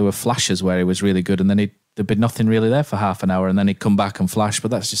thought there were flashes where he was really good, and then there'd be nothing really there for half an hour, and then he'd come back and flash.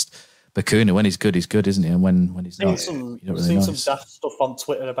 But that's just Bacuna. When he's good, isn't he? And when he's not, you don't really know. Some daft stuff on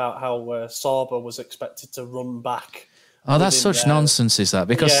Twitter about how Sorba was expected to run back. Oh, that's such nonsense, is that?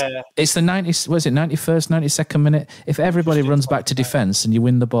 Because it's the 91st, 92nd minute. If everybody runs back to defence and you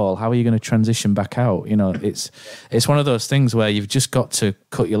win the ball, how are you going to transition back out? It's one of those things where you've just got to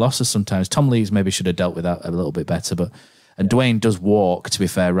cut your losses sometimes. Tom Lees maybe should have dealt with that a little bit better, and Dwayne does walk, to be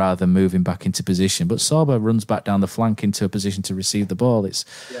fair, rather than moving back into position. But Sorba runs back down the flank into a position to receive the ball.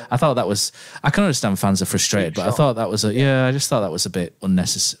 I thought that was... I can understand fans are frustrated, but I thought that was I just thought that was a bit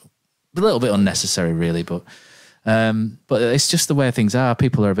unnecessary. A little bit unnecessary, really, but it's just the way things are.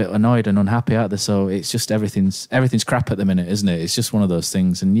 People are a bit annoyed and unhappy, aren't they? So it's just everything's crap at the minute, isn't it? It's just one of those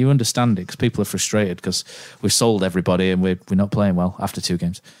things, and you understand it because people are frustrated because we've sold everybody and we're not playing well after 2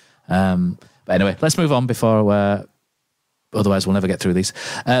 games. But anyway, let's move on before otherwise we'll never get through these.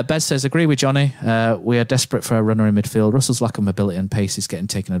 Bez says, agree with Johnny. We are desperate for a runner in midfield. Russell's lack of mobility and pace is getting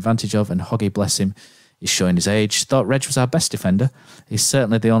taken advantage of, and Hoggy, bless him, is showing his age. Thought Reg was our best defender. He's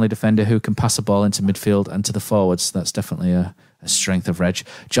certainly the only defender who can pass a ball into midfield and to the forwards. That's definitely a strength of Reg.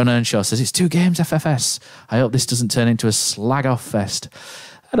 John Earnshaw says, it's 2 games FFS. I hope this doesn't turn into a slag-off fest.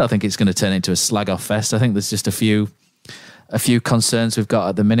 I don't think it's going to turn into a slag-off fest. I think there's just a few concerns we've got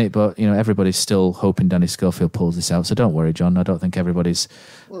at the minute, but everybody's still hoping Danny Schofield pulls this out. So don't worry, John. I don't think everybody's...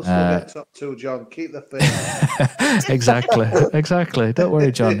 We'll still get top 2, John. Keep the faith. Exactly. Don't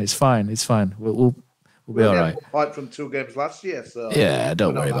worry, John. It's fine. We'll be all right. Point from 2 games last year, so yeah,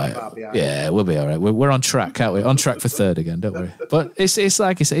 don't worry about it. Yeah, we'll be all right. We're on track, aren't we? On track for 3rd again. Don't worry. But it's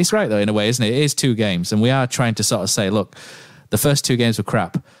like you say, it's right though in a way, isn't it? It is 2 games, and we are trying to sort of say, look, the first 2 games were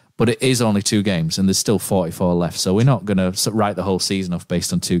crap, But it is only 2 games, and there's still 44 left. So we're not going to write the whole season off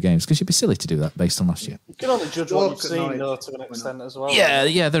based on 2 games, because you'd be silly to do that based on last year. You can only judge what you've seen, though, to an extent as well.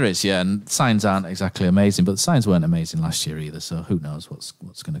 Yeah, there is. Yeah, and signs aren't exactly amazing, but the signs weren't amazing last year either. So who knows what's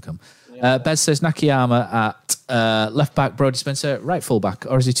going to come. Yeah. Bez says Nakayama at left back, Brody Spencer right full back,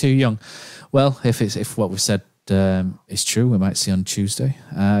 or is he too young? Well, if what we've said is true, we might see on Tuesday.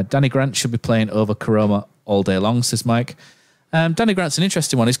 Danny Grant should be playing over Karoma all day long, says Mike. Danny Grant's an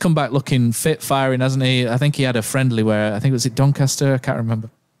interesting one. He's come back looking fit, firing, hasn't he? I think he had a friendly where, I think it was at Doncaster, I can't remember,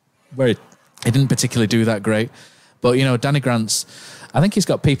 where he didn't particularly do that great. But, Danny Grant's, I think he's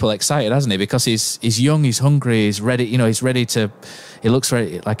got people excited, hasn't he? Because he's young, he's hungry, he's ready, he looks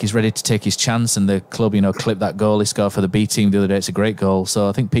like he's ready to take his chance, and the club, clipped that goal he scored for the B team the other day. It's a great goal. So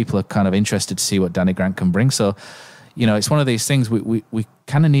I think people are kind of interested to see what Danny Grant can bring. So, it's one of these things we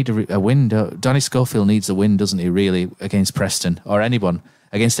kind of need a win. Danny Schofield needs a win, doesn't he, really, against Preston or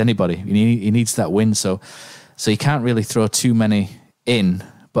against anybody. He needs that win. So you can't really throw too many in,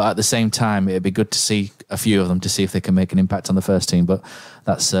 but at the same time, it'd be good to see a few of them to see if they can make an impact on the first team. But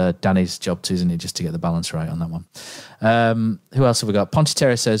that's Danny's job too, isn't it, just to get the balance right on that one. Who else have we got?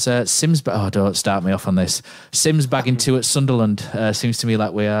 Pontiterra says, Sims... Oh, don't start me off on this. Sims bagging 2 at Sunderland. Seems to me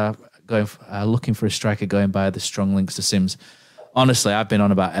like we are looking for a striker going by the strong links to Sims. Honestly, I've been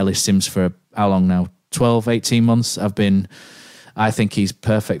on about Ellis Sims for how long now? 12, 18 months. I think he's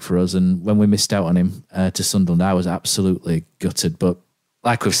perfect for us. And when we missed out on him to Sunderland, I was absolutely gutted. But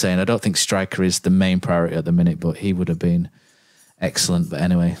like we're saying, I don't think striker is the main priority at the minute, but he would have been excellent. But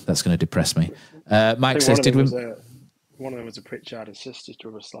anyway, that's going to depress me. Mike says, did we... One of them was a Pritchard assist, just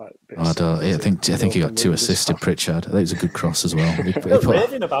to a slight bit. I think he got 2 assisted, Pritchard. I think it was a good cross as well.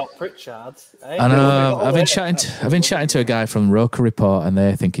 Raving about Pritchard. I know. I've been chatting to a guy from Roker Report, and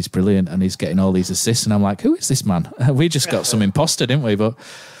they think he's brilliant, and he's getting all these assists, and I'm like, who is this man? We just got some imposter, didn't we? But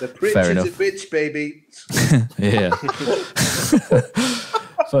the Pritch fair enough. Is a bitch, baby. Yeah.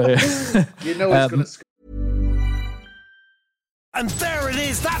 It's going to. And there it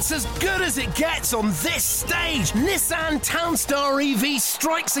is, that's as good as it gets on this stage. Nissan Townstar EV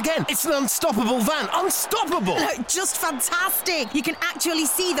strikes again. It's an unstoppable van, unstoppable. Just fantastic. You can actually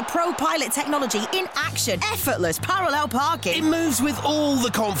see the ProPilot technology in action. Effortless parallel parking. It moves with all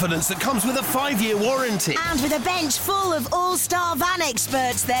the confidence that comes with a 5-year warranty. And with a bench full of all-star van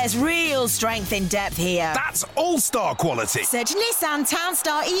experts, there's real strength in depth here. That's all-star quality. Search Nissan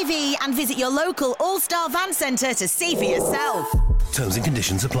Townstar EV and visit your local all-star van centre to see for yourself. Terms and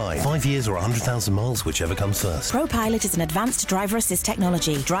conditions apply. 5 years or 100,000 miles, whichever comes first. ProPilot is an advanced driver assist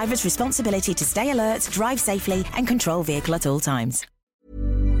technology. Driver's responsibility to stay alert, drive safely, and control vehicle at all times.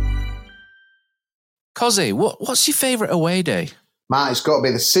 Cozzy, what's your favourite away day? Matt, it's got to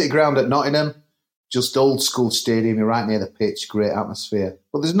be the City Ground at Nottingham. Just old school stadium, you're right near the pitch, great atmosphere.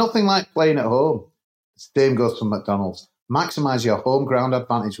 But there's nothing like playing at home. The same goes for McDonald's. Maximise your home ground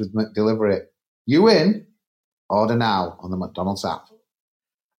advantage with McDelivery. You in? Order now on the McDonald's app.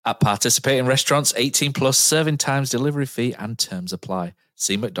 At participating restaurants, 18 plus, serving times, delivery fee, and terms apply.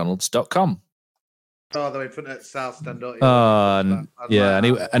 See mcdonalds.com. Oh, they're in front of South Stand, don't you? Oh, yeah, and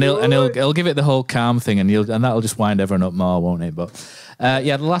he'll give it the whole calm thing, and that'll just wind everyone up more, won't it? But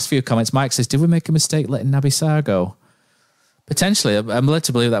the last few comments. Mike says, "Did we make a mistake letting Naby Sarr go?" Potentially, I'm led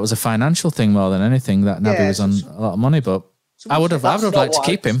to believe that was a financial thing more than anything. That Naby was on a lot of money, but I would have liked to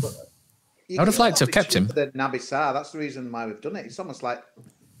keep him. I would have liked to have kept him. Naby Sarr, that's the reason why we've done it. It's almost like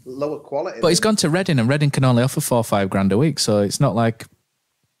lower quality. But he's gone to Reading, and Reading can only offer 4 or 5 grand a week, so it's not like.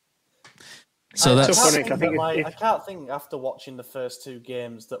 So I can't think after watching the first 2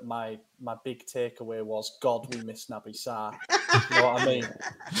 games that my big takeaway was, God, we miss Naby Sarr. You know what I mean?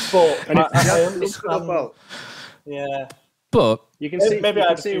 But I understand. Yeah. But you can see. Maybe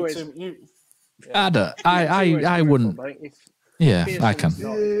I see I wouldn't. Yeah, I can.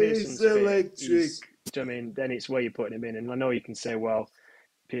 He's electric. I mean, then it's where you're putting him in, and I know you can say, well.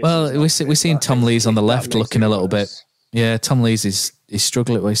 We're seeing Tom Lees on the left looking a little bit. Yeah, Tom Lees is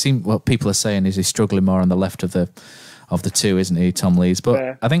struggling. Well, what people are saying is he's struggling more on the left of the 2, isn't he, Tom Lees?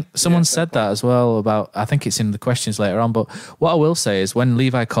 But I think someone said that as well about. I think it's in the questions later on. But what I will say is, when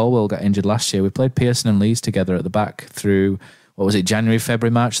Levi Colwill got injured last year, we played Pearson and Lees together at the back through. What was it, January,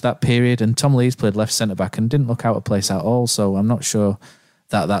 February, March, that period? And Tom Lees played left centre-back and didn't look out of place at all. So I'm not sure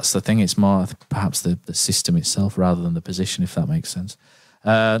that's the thing. It's more perhaps the system itself rather than the position, if that makes sense.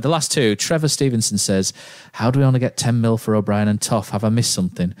 The last 2, Trevor Stevenson says, how do we only get 10 mil for O'Brien and Toff? Have I missed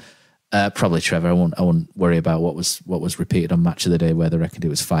something? Probably Trevor. I won't worry about what was repeated on Match of the Day where they reckoned it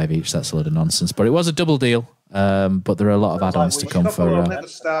was 5 each. That's a load of nonsense. But it was a double deal. But there are a lot of add-ons to come for. He'll never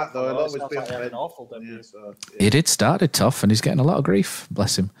start though. He'll always be an awful debut. He did start it tough, and he's getting a lot of grief.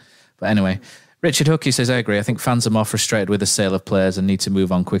 Bless him. But anyway, Richard Hookie says, I agree. I think fans are more frustrated with the sale of players and need to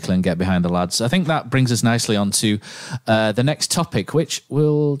move on quickly and get behind the lads. I think that brings us nicely on to the next topic, which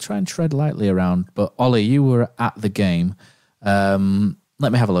we'll try and tread lightly around. But Ollie, you were at the game. Let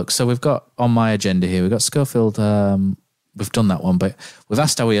me have a look. So we've got on my agenda here, we've got Schofield. We've done that one, but we've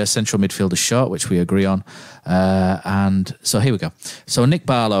asked how we are central midfielder short, which we agree on. And so here we go. So Nick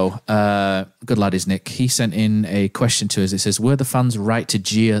Barlow, good lad is Nick, he sent in a question to us. It says, were the fans right to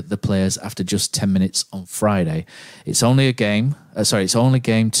jeer the players after just 10 minutes on Friday? It's only a game. It's only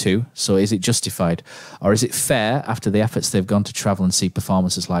game 2. So is it justified? Or is it fair after the efforts they've gone to travel and see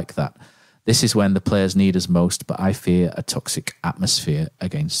performances like that? This is when the players need us most, but I fear a toxic atmosphere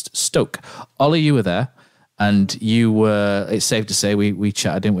against Stoke. Ollie, you were there. And you were, it's safe to say, we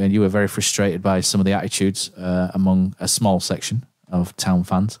chatted, didn't we? And you were very frustrated by some of the attitudes among a small section of Town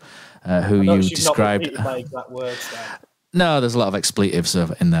fans who you described. Not my exact words there. No, there's a lot of expletives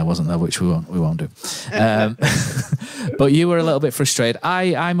in there, wasn't there? Which we won't do. But you were a little bit frustrated.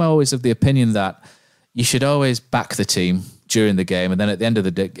 I'm always of the opinion that you should always back the team during the game, and then at the end of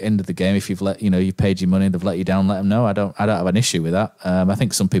the game, if you paid your money, they've let you down, let them know. I don't have an issue with that. I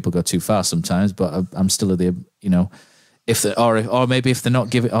think some people go too far sometimes, but I'm still of the or maybe if they're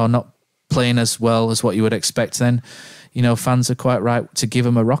not not playing as well as what you would expect, then fans are quite right to give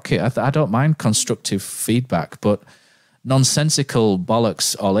them a rocket. I don't mind constructive feedback, but nonsensical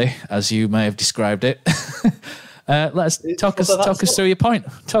bollocks, Ollie, as you may have described it. Let's talk us through your point.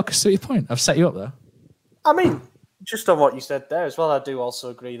 Talk us through your point. I've set you up there. I mean, just on what you said there as well, I do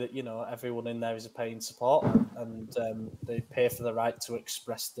also agree that, everyone in there is a paying supporter and they pay for the right to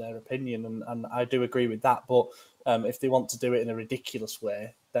express their opinion. And I do agree with that. But if they want to do it in a ridiculous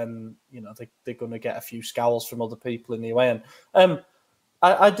way, then, they're going to get a few scowls from other people in the away end.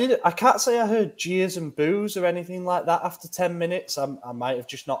 I can't say I heard jeers and boos or anything like that after 10 minutes. I might have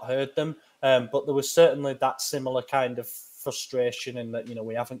just not heard them. But there was certainly that similar kind of frustration in that,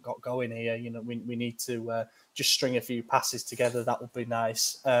 we haven't got going here. We need to just string a few passes together. That would be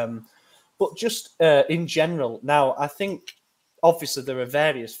nice. But just in general, now I think obviously there are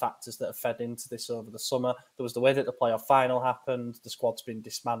various factors that have fed into this over the summer. There was the way that the playoff final happened. The squad's been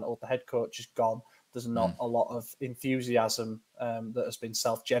dismantled. The head coach is gone. There's not a lot of enthusiasm that has been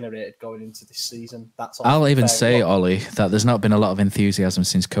self-generated going into this season. I'll even say, Ollie, that there's not been a lot of enthusiasm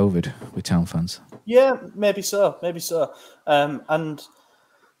since COVID with Town fans. Yeah, maybe so. And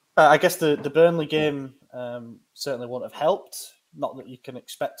I guess the Burnley game certainly won't have helped. Not that you can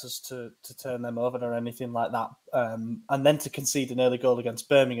expect us to turn them over or anything like that. And then to concede an early goal against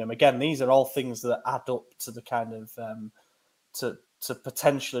Birmingham. Again, these are all things that add up to the kind of to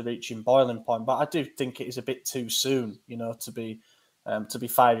potentially reaching boiling point. But I do think it is a bit too soon, to be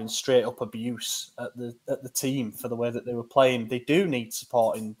firing straight up abuse at the team for the way that they were playing. They do need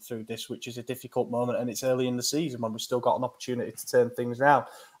supporting through this, which is a difficult moment, and it's early in the season when we've still got an opportunity to turn things around.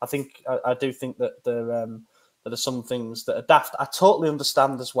 I do think that there are some things that are daft. I totally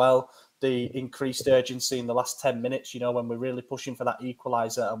understand as well the increased urgency in the last 10 minutes, when we're really pushing for that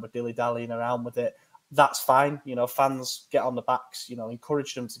equaliser and we're dilly-dallying around with it. That's fine. Fans get on the backs,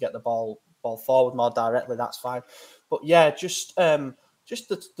 encourage them to get the ball forward more directly. That's fine. But yeah, just the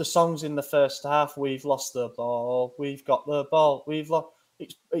songs in the first half. We've lost the ball. We've got the ball. We've lost.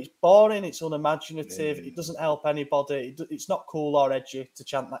 It's boring. It's unimaginative. Yeah. It doesn't help anybody. It's not cool or edgy to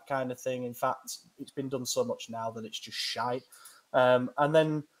chant that kind of thing. In fact, it's been done so much now that it's just shite. And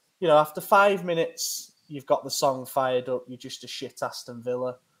then, after 5 minutes, you've got the song fired up. You're just a shit Aston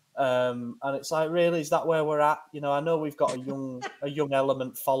Villa. And it's like, really, is that where we're at? I know we've got a young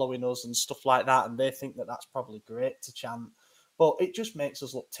element following us and stuff like that, and they think that that's probably great to chant, but it just makes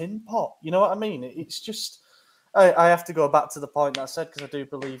us look tin pot. You know what I mean? It's just, I have to go back to the point that I said, because I do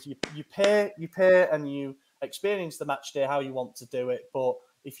believe you pay and you experience the match day how you want to do it, but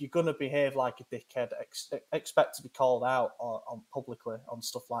if you're going to behave like a dickhead, expect to be called out on publicly on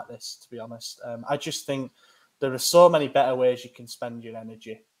stuff like this, to be honest. I just think there are so many better ways you can spend your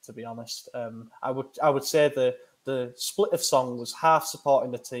energy, to be honest. I would say the split of song was half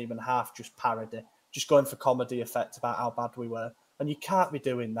supporting the team and half just parody, just going for comedy effect about how bad we were. And you can't be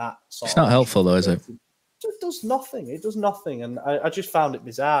doing that. It's not helpful though, is it? It does nothing. It does nothing. And I just found it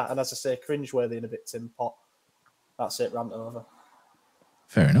bizarre. And as I say, cringeworthy and a bit tin pot. That's it, rant over.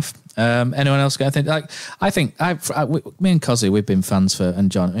 Fair enough. Anyone else got anything? Me and Cozzy, we've been fans for, and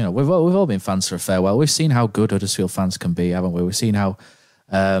John, we've all been fans for a fair while. We've seen how good Huddersfield fans can be, haven't we? We've seen how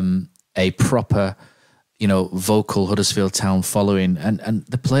a proper, vocal Huddersfield Town following, and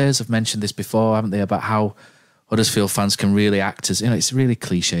the players have mentioned this before, haven't they? About how Huddersfield fans can really act as, it's really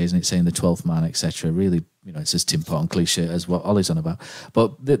cliche, isn't it, saying the 12th man, etc. Really, it's as Tim Pot and cliche as what Ollie's on about.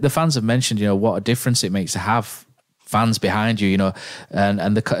 But the fans have mentioned, what a difference it makes to have fans behind you,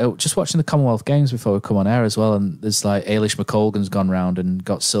 and just watching the Commonwealth Games before we come on air as well, and there's like Ailish McColgan's gone round and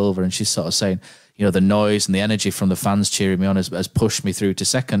got silver, and she's sort of saying, the noise and the energy from the fans cheering me on has pushed me through to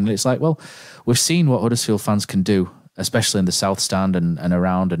second. And it's like, well, we've seen what Huddersfield fans can do, especially in the South Stand and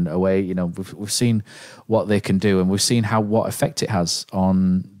around and away. We've seen what they can do, and we've seen what effect it has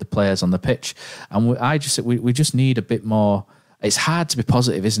on the players on the pitch. And we just need a bit more. It's hard to be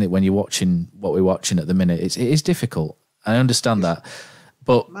positive, isn't it, when you're watching what we're watching at the minute? It is difficult. I understand that,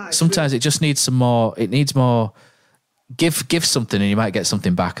 but sometimes it just needs some more. It needs more. Give something, and you might get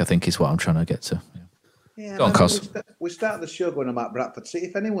something back, I think, is what I'm trying to get to. Yeah, go on, Cos. We started the show going about Bradford City.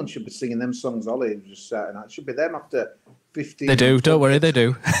 If anyone should be singing them songs, Ollie was just starting out, it should be them after 15. They do. Don't worry, they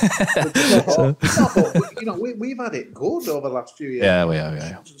do. We've had it good over the last few years. Yeah, we have.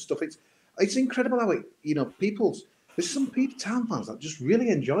 Yeah. Stuff. It's incredible how there's some people, town fans that just really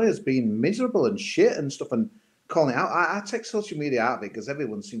enjoy us being miserable and shit and stuff and calling it out. I take social media out of it because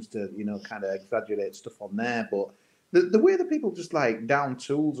everyone seems to, kind of exaggerate stuff on there. But the way that people just like down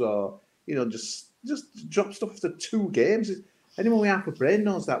tools or, just drop stuff after 2 games. Anyone with half a brain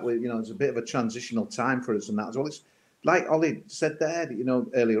knows that it's a bit of a transitional time for us and that as well. It's like Ollie said there,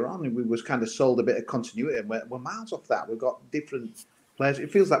 earlier on, we was kind of sold a bit of continuity, and we're miles off that. We've got different players.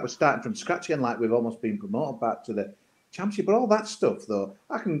 It feels like we're starting from scratch again, like we've almost been promoted back to the Championship. But all that stuff, though,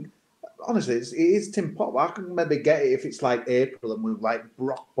 honestly, it is Tim Pot. I can maybe get it if it's like April and we're like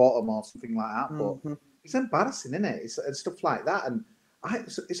rock bottom or something like that. But it's embarrassing, isn't it? It's stuff like that, and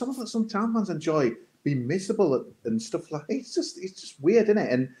it's almost like some town fans enjoy being miserable and stuff like. It's just weird, isn't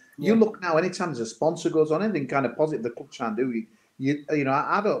it? And you look now, anytime there's a sponsor goes on, anything kind of positive the club try and do,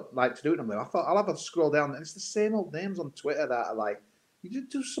 I don't like to do it no more. I thought I'll have a scroll down, and it's the same old names on Twitter that are like, you just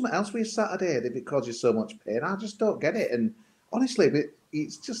do something else with your Saturday if it causes you so much pain. I just don't get it. And honestly,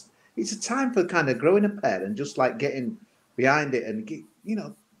 it's a time for kind of growing a pair and just like getting behind it and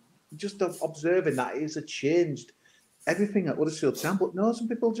just observing that it's a changed everything at Huddersfield Town. But no, some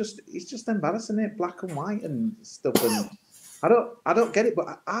people it's just embarrassing, it, black and white and stuff. And I don't get it.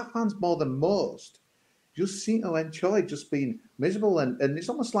 But our fans more than most just seem to enjoy just being miserable, and it's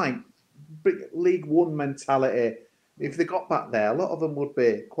almost like League One mentality. If they got back there, a lot of them would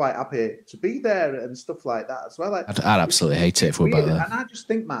be quite happy to be there and stuff like that as well. I'd absolutely hate it if we're back there. And I just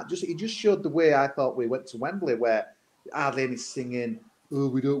think, Matt, it just showed the way I thought we went to Wembley, where hardly any singing, oh,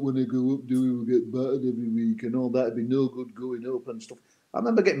 we don't want to go up, do we? We'll get battered every week and all that. It'd be no good going up and stuff. I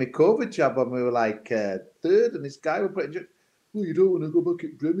remember getting my COVID jab when we were like third, and this guy was putting, well, you don't want to go back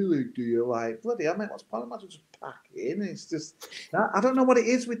at Premier League, do you? Like, bloody hell, mate, what's the point? I might as well just pack in. It's just, I don't know what it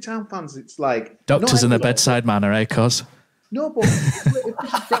is with town fans. It's like... Doctors in the bedside manner, eh, Cos? No, but if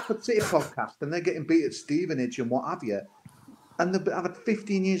this is Bradford City podcast and they're getting beat at Stevenage and what have you, and they've had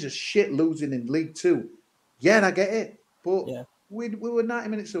 15 years of shit losing in League Two, yeah, I get it. But we were 90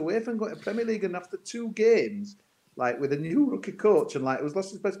 minutes away from going to Premier League, and after 2 games, like with a new rookie coach and like it was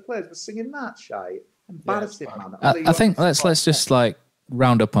lost his best players, we're singing that shite. Embarrassing, man. I think let's just like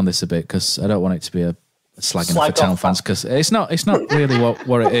round up on this a bit, because I don't want it to be a slagging for town fans, because it's not really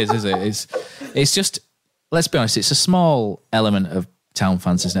what it is it? It's just, let's be honest, it's a small element of town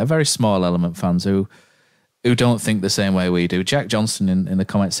fans, isn't it? A very small element fans who don't think the same way we do. Jack Johnson in the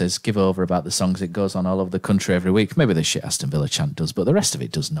comments says, give over about the songs. It goes on all over the country every week. Maybe the shit Aston Villa chant does, but the rest of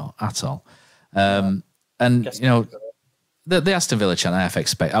it does not at all. And the Aston Villa chant,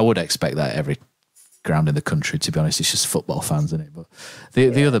 I would expect that every ground in the country, to be honest. It's just football fans, isn't it? But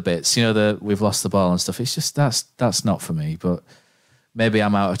the other bits, we've lost the ball and stuff, it's just that's not for me. But maybe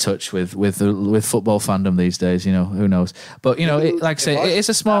I'm out of touch with football fandom these days, who knows. But like I say, it is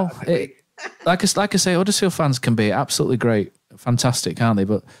a small like I say, Huddersfield fans can be absolutely great, fantastic, can't they?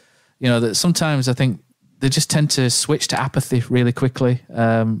 But that sometimes I think they just tend to switch to apathy really quickly,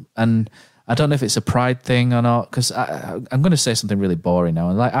 and I don't know if it's a pride thing or not, because I'm going to say something really boring now.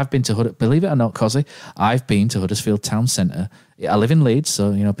 And like, I've been to believe it or not, Cosy, I've been to Huddersfield Town Centre. I live in Leeds,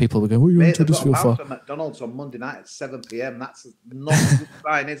 so people will go, "What are you going to Huddersfield for?" At McDonald's on Monday night at 7 p.m. That's not a good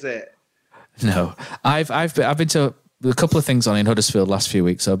sign, is it? No, I've been to a couple of things on in Huddersfield last few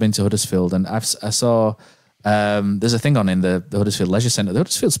weeks. So I've been to Huddersfield, and I saw. There's a thing on in the Huddersfield Leisure Centre. The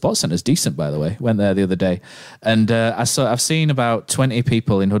Huddersfield Sports Centre is decent, by the way. Went there the other day, and I've seen about 20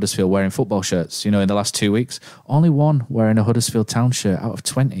 people in Huddersfield wearing football shirts. In the last 2 weeks, only one wearing a Huddersfield Town shirt out of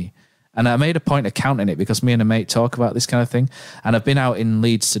 20, And I made a point of counting it because me and a mate talk about this kind of thing. And I've been out in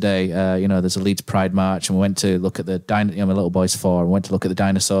Leeds today. There's a Leeds Pride March, and we went to look at the my little boy's 4, and we went to look at the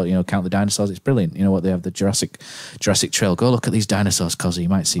dinosaur. Count the dinosaurs. It's brilliant. You know what they have, the Jurassic Trail. Go look at these dinosaurs, Cozzy. You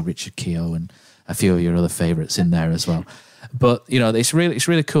might see Richard Keogh and a few of your other favourites in there as well. But it's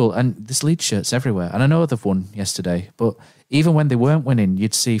really cool. And there's Leeds shirts everywhere. And I know they've won yesterday, but even when they weren't winning,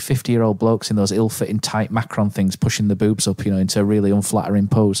 you'd see 50-year-old blokes in those ill-fitting tight Macron things pushing the boobs up, into a really unflattering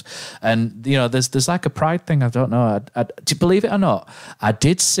pose. And, there's like a pride thing. I don't know. To believe it or not, I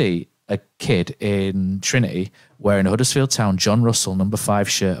did see a kid in Trinity wearing a Huddersfield Town John Russell number 5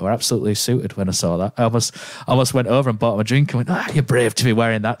 shirt. I was absolutely suited when I saw that. I almost went over and bought him a drink and went, you're brave to be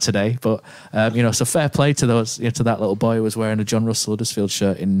wearing that today. But, so fair play to those, to that little boy who was wearing a John Russell Huddersfield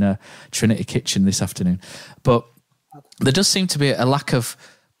shirt in Trinity Kitchen this afternoon. But there does seem to be a lack of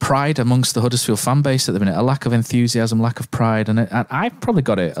pride amongst the Huddersfield fan base at the minute, a lack of enthusiasm, lack of pride, and I've probably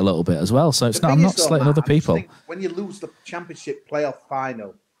got it a little bit as well. So I'm not slating other people. When you lose the Championship playoff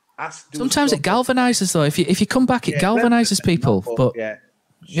final, sometimes it galvanises though. If you come back, it galvanises people. But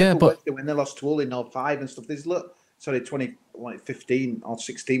when they lost to Hull in 05 and stuff, 2015 or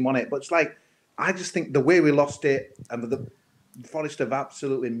 16 won it. But it's like, I just think the way we lost it, and the Forest have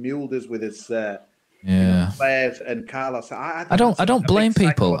absolutely muled us with his. Players and Carlos. I don't blame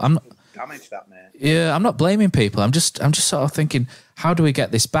people. I'm not damaged that, man. Yeah, I'm not blaming people. I'm just sort of thinking, how do we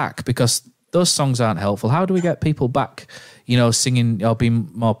get this back? Because those songs aren't helpful. How do we get people back, singing or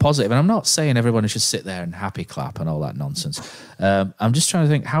being more positive? And I'm not saying everyone should sit there and happy clap and all that nonsense. I'm just trying to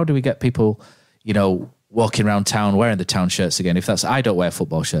think, how do we get people, walking around town wearing the Town shirts again? I don't wear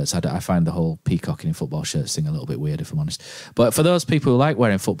football shirts. I find the whole peacocking in football shirts thing a little bit weird, if I'm honest. But for those people who like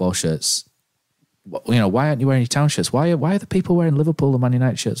wearing football shirts, why aren't you wearing your Town shirts? Why are the people wearing Liverpool and Man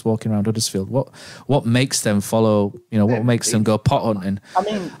United shirts walking around Huddersfield? What makes them follow? What makes them go pot hunting?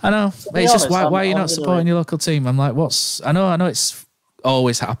 I know. It's just why are you not supporting your local team? I'm like, I know it's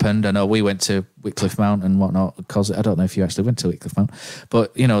always happened. I know we went to Wycliffe Mount and whatnot because I don't know if you actually went to Wycliffe Mount,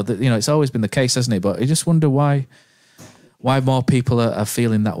 but it's always been the case, hasn't it? But I just wonder why more people are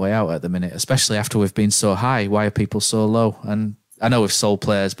feeling that way out at the minute, especially after we've been so high. Why are people so low? And I know we've sold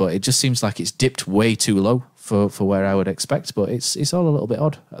players, but it just seems like it's dipped way too low for where I would expect. But it's all a little bit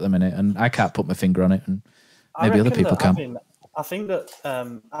odd at the minute, and I can't put my finger on it, and maybe other people can. I think that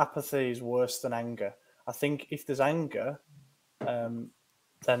apathy is worse than anger. I think if there's anger, then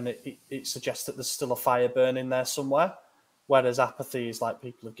it suggests that there's still a fire burning there somewhere, whereas apathy is like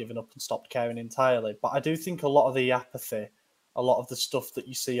people have given up and stopped caring entirely. But I do think a lot of the apathy, a lot of the stuff that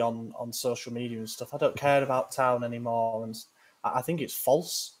you see on social media and stuff, I don't care about Town anymore, and I think it's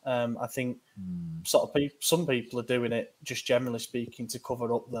false. I think some people are doing it, just generally speaking, to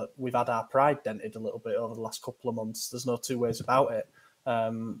cover up that we've had our pride dented a little bit over the last couple of months. There's no two ways about it.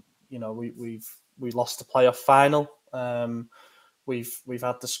 We lost the playoff final. We've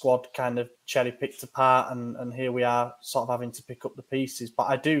had the squad kind of cherry picked apart, and here we are sort of having to pick up the pieces. But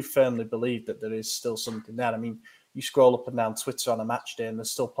I do firmly believe that there is still something there. I mean, you scroll up and down Twitter on a match day and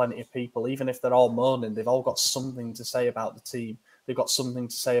there's still plenty of people, even if they're all moaning, they've all got something to say about the team. They've got something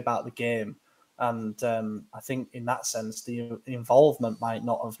to say about the game. And I think in that sense, the involvement might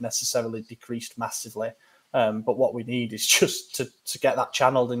not have necessarily decreased massively. But what we need is just to get that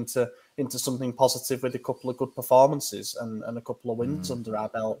channeled into something positive with a couple of good performances and a couple of wins under our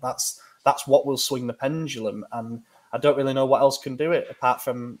belt. That's what will swing the pendulum. And I don't really know what else can do it apart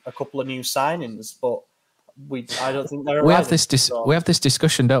from a couple of new signings, but I don't think they're. We have this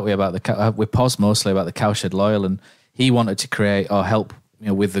discussion, don't we, about we pause mostly about the Cowshed Loyal, and he wanted to create or help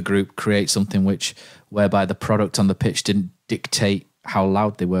with the group create something whereby the product on the pitch didn't dictate how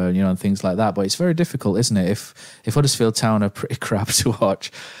loud they were, and things like that. But it's very difficult, isn't it? If Huddersfield Town are pretty crap to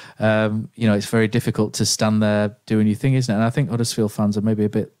watch, it's very difficult to stand there doing your thing, isn't it? And I think Huddersfield fans are maybe a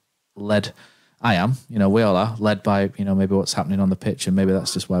bit led. I am, we all are led by, maybe what's happening on the pitch, and maybe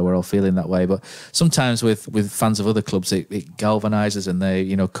that's just why we're all feeling that way. But sometimes with fans of other clubs, it galvanises and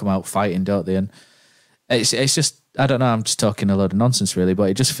they, come out fighting, don't they? And it's just, I don't know, I'm just talking a load of nonsense really,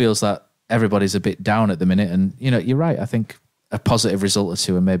 but it just feels that everybody's a bit down at the minute. And, you're right. I think a positive result or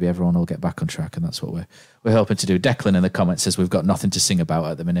two and maybe everyone will get back on track, and that's what we're hoping to do. Declan in the comments says we've got nothing to sing about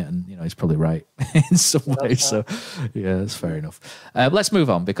at the minute, and he's probably right in some ways. So yeah, that's fair enough. Let's move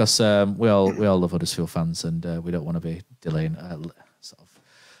on because we all love Huddersfield fans, and we don't want to be delaying sort of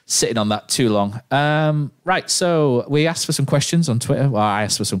sitting on that too long. Right, so we asked for some questions on Twitter. Well, I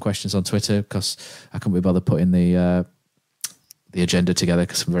asked for some questions on Twitter because I couldn't be bothered putting the agenda together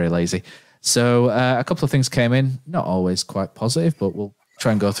because I'm very lazy. So a couple of things came in, not always quite positive, but we'll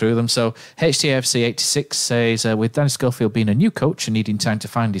try and go through them. So HTFC86 says, with Danny Schofield being a new coach and needing time to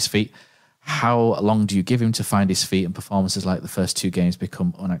find his feet, how long do you give him to find his feet and performances like the first 2 games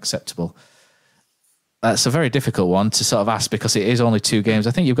become unacceptable? That's a very difficult one to sort of ask because it is only 2 games.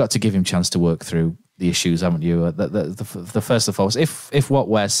 I think you've got to give him a chance to work through the issues, haven't you? The first and foremost, if what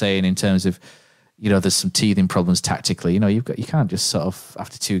we're saying in terms of, there's some teething problems tactically, you can't just sort of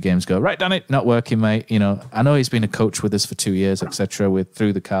after 2 games go, right, Danny, not working, mate. I know he's been a coach with us for 2 years, etc.,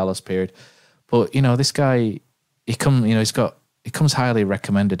 through the Carlos period, but this guy, he comes highly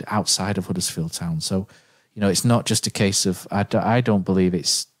recommended outside of Huddersfield Town. So, it's not just a case of I don't believe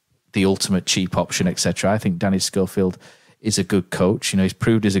it's the ultimate cheap option, etc. I think Danny Schofield is a good coach. He's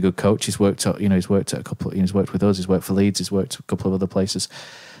proved he's a good coach. He's worked at a couple. He's worked with us. He's worked for Leeds. He's worked a couple of other places.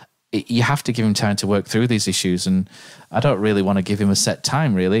 You have to give him time to work through these issues, and I don't really want to give him a set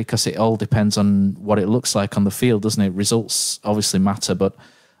time, really, because it all depends on what it looks like on the field, doesn't it? Results obviously matter, but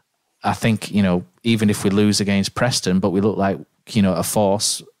I think even if we lose against Preston, but we look like a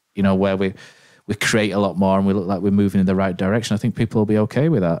force, where we create a lot more and we look like we're moving in the right direction, I think people will be okay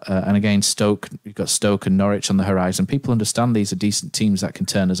with that. And again, you've got Stoke and Norwich on the horizon. People understand these are decent teams that can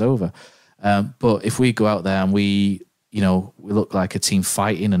turn us over. But if we go out there and we look like a team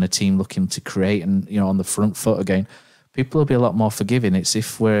fighting and a team looking to create and, on the front foot again, people will be a lot more forgiving. I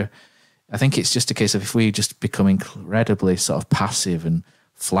think it's just a case of if we just become incredibly sort of passive and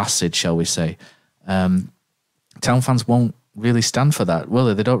flaccid, shall we say, Town fans won't really stand for that, will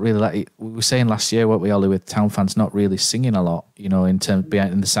they? They don't really like it. We were saying last year, weren't we, Ollie, with Town fans not really singing a lot, in terms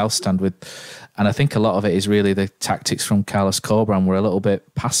behind in the South Stand and I think a lot of it is really the tactics from Carlos Corberán were a little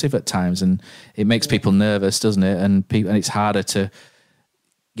bit passive at times, and it makes people nervous, doesn't it? And it's harder to,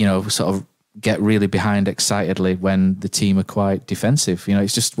 sort of get really behind excitedly when the team are quite defensive.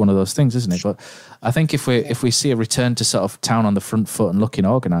 It's just one of those things, isn't it? But I think if we see a return to sort of Town on the front foot and looking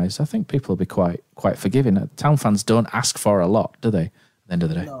organised, I think people will be quite forgiving. Town fans don't ask for a lot, do they? At the end of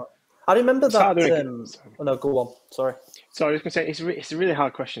the day. No. I remember that. No, go on. Sorry. So I was going to say it's a really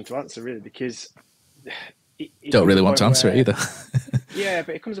hard question to answer, really, because don't really want to answer it either. Yeah,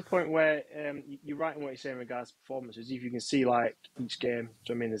 but it comes a point where you're right in what you're saying in regards to performances. If you can see like each game,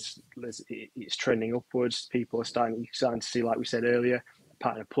 it's trending upwards. You're starting to see, like we said earlier,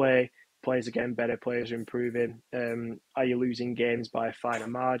 pattern of play. Players are getting better. Players are improving. Are you losing games by finer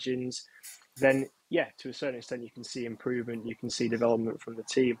margins? Then, yeah, to a certain extent, you can see improvement. You can see development from the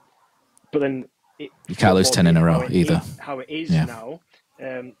team. But then you can't lose 10 in a row either. How it is now,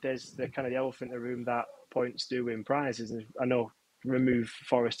 there's the kind of the elephant in the room that points do win prizes. And I know, remove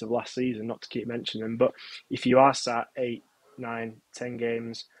Forest of last season, not to keep mentioning them, but if you are sat 8, 9, 10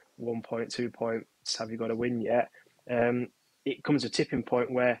 games, 1 point, 2 points, have you got a win yet? It comes a tipping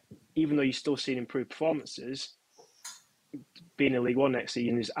point where even though you're still seeing improved performances, being in League One next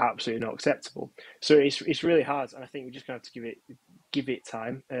season is absolutely not acceptable. So it's really hard, and I think we're just going to have to give it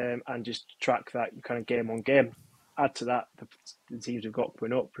time and just track that kind of game on game. Add to that the teams we've got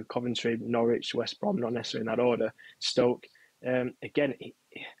coming up with Coventry, Norwich, West Brom, not necessarily in that order, Stoke. Again,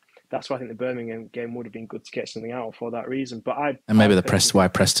 that's why I think the Birmingham game would have been good to get something out for that reason. But maybe why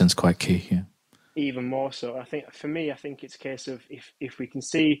Preston's quite key. Yeah, even more so. I think for me, it's a case of if we can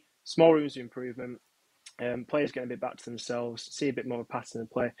see small rooms of improvement, players getting a bit back to themselves, see a bit more of a pattern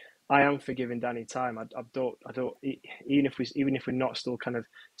of play. I am forgiving Danny time. I don't. Even if we're not still kind of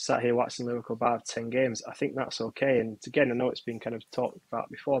sat here waxing lyrical about 10 games, I think that's okay. And again, I know it's been kind of talked about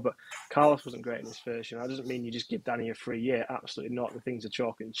before, but Carlos wasn't great in his first year. That doesn't mean you just give Danny a free year. Absolutely not. The things are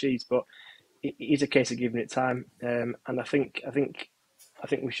chalk and cheese, but it is a case of giving it time. And I think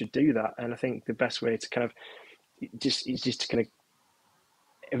we should do that. And I think the best way to kind of is just to kind of.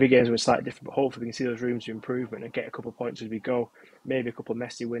 Every game's going to be slightly different, but hopefully we can see those rooms of improvement and get a couple of points as we go. Maybe a couple of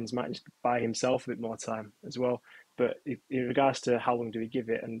messy wins might just buy himself a bit more time as well. But in regards to how long do we give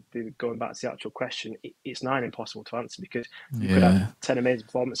it, and going back to the actual question, it's nigh impossible to answer because you could have 10 amazing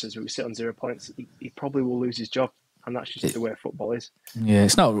performances where we sit on 0 points. He probably will lose his job, and that's just the way football is. Yeah,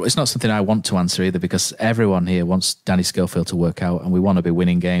 it's not something I want to answer either because everyone here wants Danny Schofield to work out, and we want to be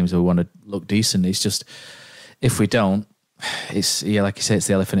winning games, and we want to look decent. It's just if we don't. It's like you say, it's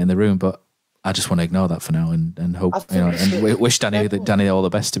the elephant in the room. But I just want to ignore that for now and hope and wish Danny all the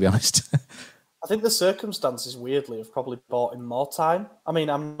best. To be honest, I think the circumstances weirdly have probably bought him more time. I mean,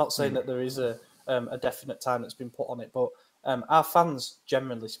 I'm not saying that there is a definite time that's been put on it, but our fans,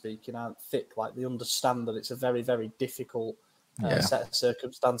 generally speaking, aren't thick. Like they understand that it's a very, very difficult set of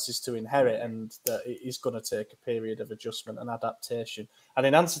circumstances to inherit, and that it is going to take a period of adjustment and adaptation. And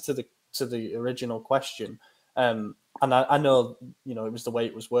in answer to the original question. And I know, it was the way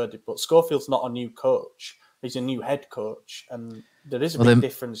it was worded, but Schofield's not a new coach. he's a new head coach, and there is a big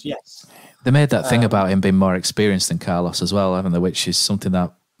difference. Yes, they made that thing about him being more experienced than Carlos as well, haven't they? Which is something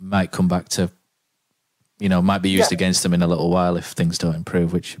that might come back to, might be used against them in a little while if things don't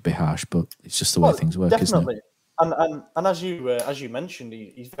improve, which would be harsh, but it's just the way things work, definitely. isn't it? And as you mentioned,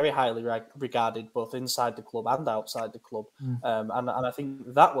 he's very highly regarded both inside the club and outside the club, and I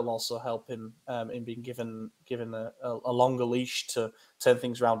think that will also help him in being given a longer leash to turn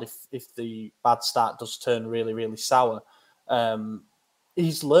things around if the bad start does turn really, really sour.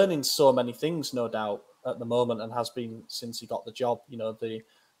 He's learning so many things, no doubt, at the moment, and has been since he got the job.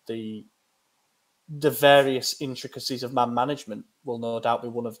 The various intricacies of man management will no doubt be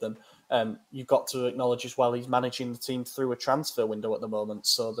one of them. You've got to acknowledge as well, he's managing the team through a transfer window at the moment.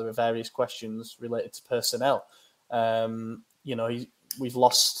 So there are various questions related to personnel. We've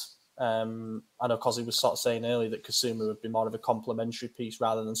lost, I know Cozzy was sort of saying earlier that Kasuma would be more of a complementary piece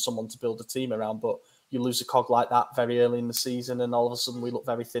rather than someone to build a team around. But you lose a cog like that very early in the season and all of a sudden we look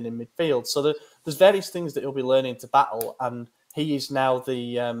very thin in midfield. So there's various things that he'll be learning to battle. And he is now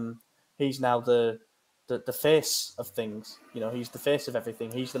the face of things. He's the face of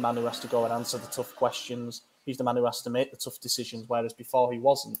everything. He's the man who has to go and answer the tough questions. He's the man who has to make the tough decisions, whereas before he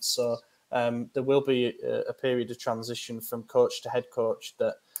wasn't. So there will be a period of transition from coach to head coach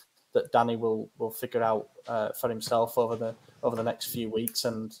that Danny will figure out for himself over the next few weeks.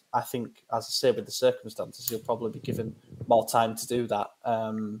 And I think, as I say, with the circumstances, he'll probably be given more time to do that.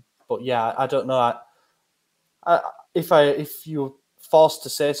 But yeah, I don't know. If you're forced to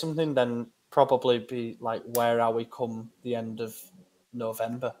say something, then probably be like, where are we come the end of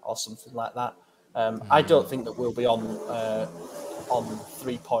November or something like that. I don't think that we'll be on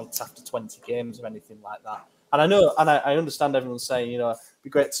 3 points after 20 games or anything like that. And I know, and I understand everyone saying, it'd be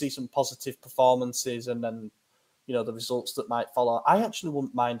great to see some positive performances and then, the results that might follow. I actually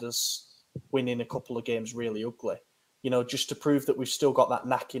wouldn't mind us winning a couple of games really ugly, just to prove that we've still got that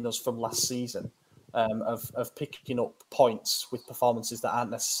knack in us from last season. Of picking up points with performances that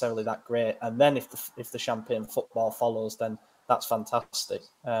aren't necessarily that great, and then if the champagne football follows, then that's fantastic.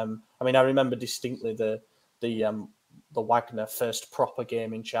 I remember distinctly the Wagner first proper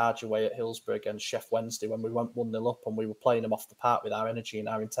game in charge away at Hillsborough against Sheff Wednesday when we went 1-0 up and we were playing them off the park with our energy and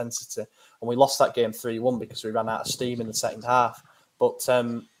our intensity, and we lost that game 3-1 because we ran out of steam in the second half. But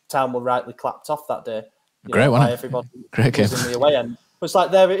Town were rightly clapped off that day. Great one. Everybody Great game. Was in the away end. It's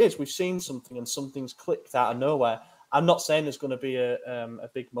like, there it is. We've seen something and something's clicked out of nowhere. I'm not saying there's going to be a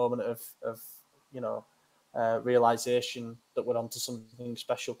big moment of realisation that we're onto something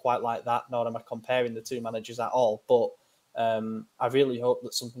special quite like that, nor am I comparing the two managers at all. But I really hope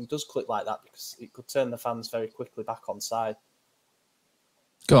that something does click like that because it could turn the fans very quickly back on side.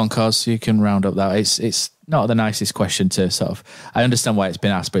 Go on, Cos, you can round up that. It's not the nicest question to sort of... I understand why it's been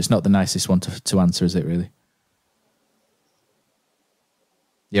asked, but it's not the nicest one to answer, is it really?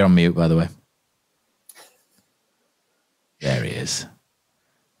 You're on mute, by the way. There he is.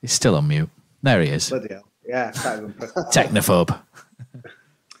 He's still on mute. There he is. Bloody hell. Yeah, technophobe.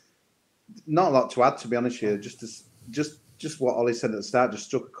 Not a lot to add, to be honest with you. Just what Ollie said at the start just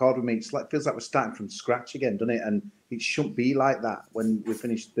struck a chord with me. It feels like we're starting from scratch again, doesn't it? And it shouldn't be like that when we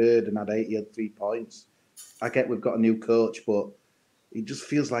finished third and had 3 points. I get we've got a new coach, but it just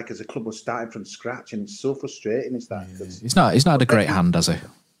feels like as a club we're starting from scratch, and it's so frustrating. Is that? He's not had a great hand, has he?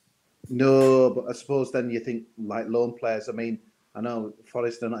 No, but I suppose then you think like loan players. I know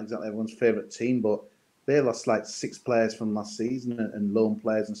Forest are not exactly everyone's favourite team, but they lost like 6 players from last season and loan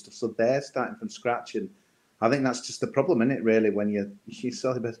players and stuff. So they're starting from scratch, and I think that's just the problem, isn't it? Really, when you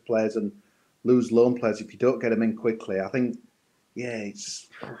sell the best players and lose loan players if you don't get them in quickly. I think, yeah,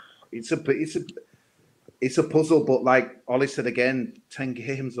 it's a puzzle. But like Ollie said again, 10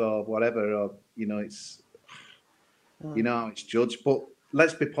 games or whatever, or it's judged, but.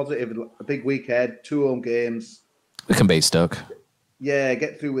 Let's be positive. A big week ahead, 2 home games. We can beat Stoke. Yeah,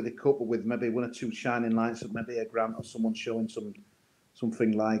 get through with the cup with maybe 1 or 2 shining lights, of maybe a Grant or someone showing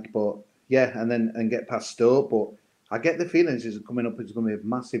something like. But yeah, and get past Stoke. But I get the feelings it's coming up. It's going to be a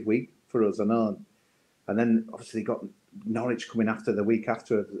massive week for us. I know. And then obviously got Norwich coming after the week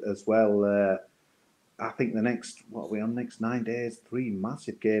after as well. I think the next 9 days, 3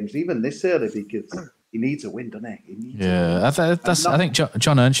 massive games. Even this early because. He needs a win, doesn't he? I think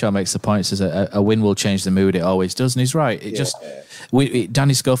John Earnshaw makes the point. Says a win will change the mood. It always does, and he's right.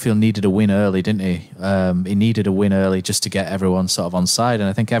 Danny Schofield needed a win early, didn't he? He needed a win early just to get everyone sort of on side, and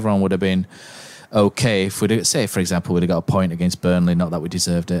I think everyone would have been okay if we'd say, for example, we'd have got a point against Burnley, not that we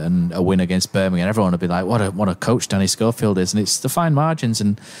deserved it, and a win against Birmingham. Everyone would be like, "What a coach Danny Schofield is!" And it's the fine margins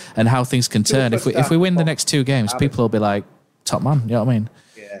and how things can turn. If we win the next 2 games, people will be like, "Top man," you know what I mean?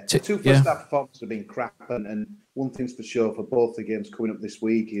 Yeah. Yeah, the two first half performances have been crap, and one thing's for sure for both the games coming up this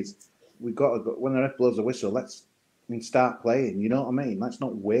week is we've got to go, when the ref blows a whistle, let's start playing. You know what I mean? Let's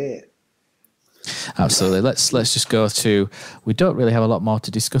not wait. Absolutely. Let's just go to. We don't really have a lot more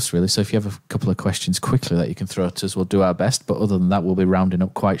to discuss, really. So if you have a couple of questions quickly that you can throw to us, we'll do our best. But other than that, we'll be rounding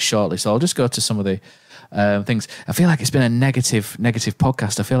up quite shortly. So I'll just go to some of the things. I feel like it's been a negative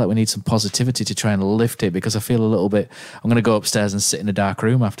podcast. I feel like we need some positivity to try and lift it, because I feel a little bit. I'm going to go upstairs and sit in a dark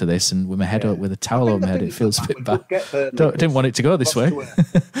room after this, and with my head up with a towel over my head. It feels a bit bad. Didn't want it to go this way.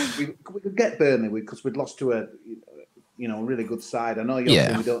 We could get Burnley because we'd lost to a really good side. I know you're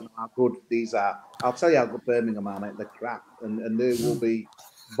saying we don't know how good these are. I'll tell you how good Birmingham are, mate. They're crap, and they will be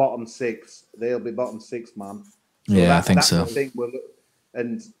bottom six. They'll be bottom six, man. So I think so. The thing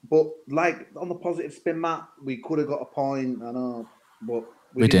but like on the positive spin, Matt, we could have got a point. I know, but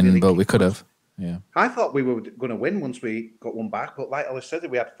we didn't. Really, but we could have. Yeah. I thought we were going to win once we got one back, but like I said,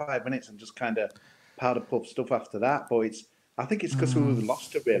 we had 5 minutes and just kind of powder puff stuff after that. But I think it's because we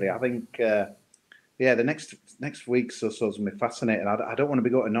lost it. Really, I think. The next week so is going to be fascinating. I don't want to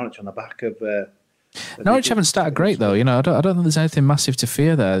be going to Norwich on the back of. Norwich haven't started great though. I don't think there's anything massive to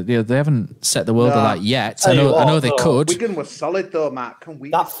fear there. They haven't set the world alight yet. I know they could. Wigan was solid though, Matt.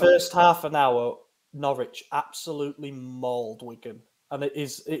 That first half an hour, Norwich absolutely mauled Wigan, and it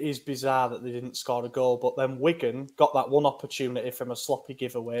is bizarre that they didn't score a goal. But then Wigan got that one opportunity from a sloppy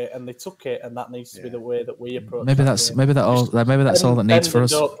giveaway, and they took it. And that needs to be the way that we approach. Maybe that's all that needs for us.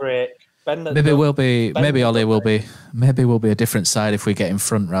 Don't break. Maybe Ollie will be a different side if we get in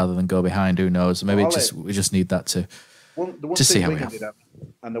front rather than go behind. Who knows? Maybe we just need that to see how we have.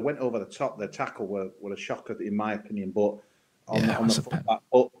 And they went over the top. The tackle were a shocker in my opinion. But on the fullback,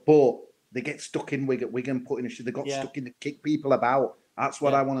 but they get stuck in Wigan putting a. They got stuck in to kick people about. That's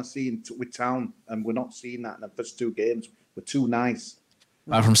what I want to see with Town, and we're not seeing that in the first 2 games. We're too nice.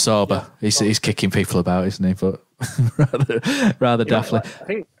 Apart from Sorba, he's kicking people about, isn't he? But rather daftly.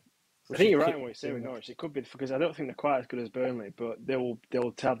 I think you're right in what you say with Norwich. It could be because I don't think they're quite as good as Burnley, but they'll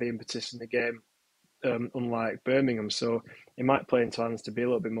have the impetus in the game, unlike Birmingham. So it might play into hands to be a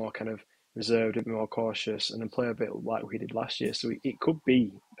little bit more kind of reserved, a bit more cautious, and then play a bit like we did last year. So it could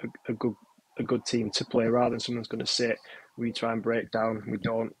be a good team to play rather than someone's going to sit. We try and break down. We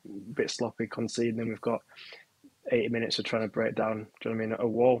don't, a bit sloppy, concede, and then we've got 80 minutes of trying to break down. Do you know what I mean? A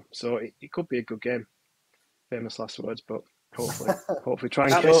wall. So it could be a good game. Famous last words, but. Hopefully, try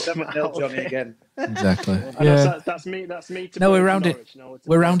and get 7-0 Johnny again. Exactly. That's me. No, we're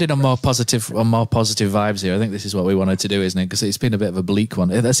rounding on more positive vibes here. I think this is what we wanted to do, isn't it? Because it's been a bit of a bleak one.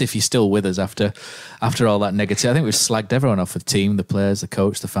 That's if you're still with us after all that negative. I think we've slagged everyone off: the team, the players, the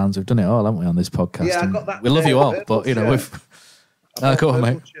coach, the fans. We've done it all, haven't we, on this podcast? Yeah, I got that. We love you all, but we've. Go on,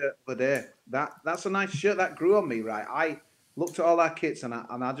 mate. That's a nice shirt that grew on me. Right, I looked at all our kits and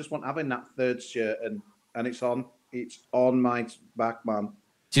I just want having that third shirt and it's on. It's on my back, man.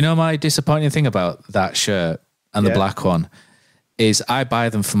 Do you know my disappointing thing about that shirt and the black one is I buy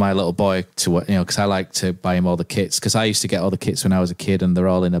them for my little boy to, because I like to buy him all the kits because I used to get all the kits when I was a kid and they're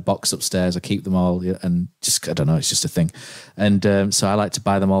all in a box upstairs. I keep them all and just, I don't know, it's just a thing. And so I like to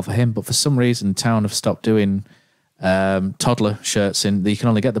buy them all for him. But for some reason, Town have stopped doing toddler shirts in. You can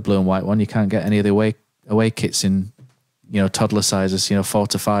only get the blue and white one. You can't get any of the away kits in, toddler sizes, 4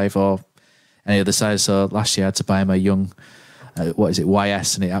 to 5 or any other size. So last year I had to buy him a young,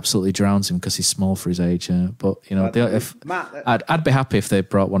 YS, and it absolutely drowns him because he's small for his age. But I'd be happy if they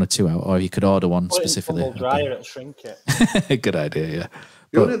brought 1 or 2 out, or you could order one specifically. Put it in dryer and shrink it. Good idea, yeah.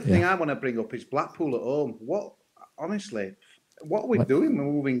 The other thing I want to bring up is Blackpool at home. What are we doing? We're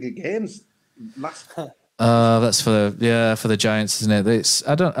moving the games. That's for the Giants, isn't it?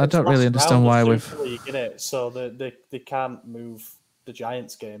 I don't really understand why we've. So they can't move the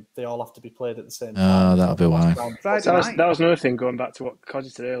Giants game. They all have to be played at the same time. Oh, that'll be why. That was another thing, going back to what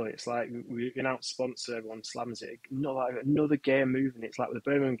Codgy said earlier. It's like we announce sponsor, everyone slams it. Not like another game moving. It's like with the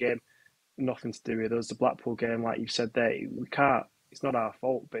Birmingham game, nothing to do with us. The Blackpool game, like you've said there, we can't. It's not our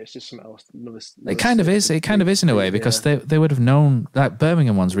fault, but it's just something else. It kind of is. It kind of is in a way because they would have known. That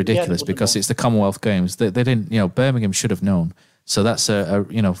Birmingham one's ridiculous because it's the Commonwealth Games. They didn't. Birmingham should have known. So that's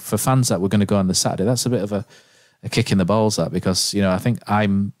for fans that were going to go on the Saturday. That's a bit of a kick in the balls, that, because I think I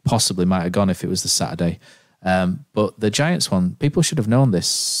possibly might have gone if it was the Saturday, but the Giants one, people should have known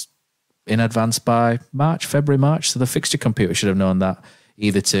this in advance by February, March. So the fixture computer should have known that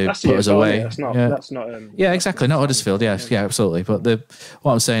either to put us away. That's not. Exactly. Not Huddersfield. Yeah, absolutely. But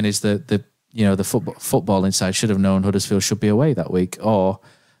what I'm saying is that the football inside should have known Huddersfield should be away that week, or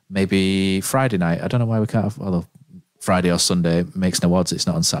maybe Friday night. I don't know why we can't have. Although Friday or Sunday makes no odds. It's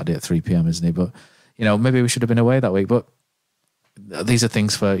not on Saturday at 3 p.m, isn't it? But maybe we should have been away that week, but these are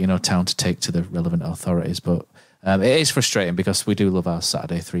things for Town to take to the relevant authorities. But it is frustrating because we do love our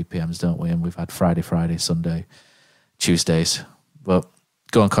Saturday 3 p.m s, don't we? And we've had Friday, Sunday, Tuesdays. But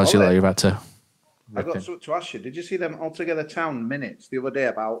go on, Cos, you're about to. I got something to ask you. Did you see them Altogether Town minutes the other day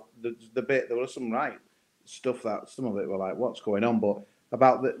about the bit? There was some stuff that some of it were like, what's going on? But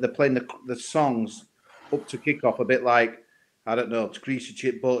about the playing the songs up to kickoff, a bit like, I don't know, Greasy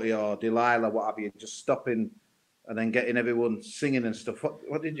Chip Butty or Delilah, what have you, just stopping and then getting everyone singing and stuff.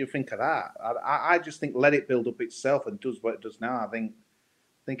 What did you think of that? I just think let it build up itself and does what it does now. I think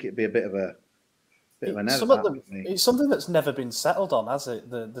it'd be a bit of an edit. It's something that's never been settled on, has it?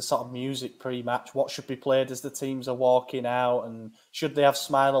 The sort of music pre-match, what should be played as the teams are walking out, and should they have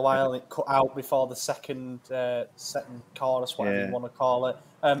Smile a While and it cut out before the second chorus, whatever you want to call it.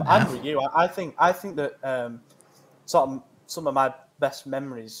 I'm with you. I think that sort of some of my best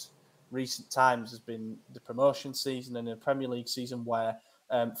memories recent times has been the promotion season and the Premier League season where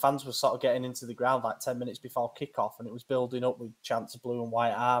fans were sort of getting into the ground like 10 minutes before kickoff, and it was building up with chants of Blue and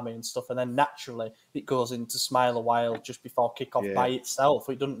White Army and stuff. And then naturally it goes into Smile a While just before kickoff by itself.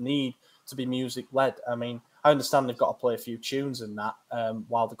 It doesn't need to be music led. I mean, I understand they've got to play a few tunes and that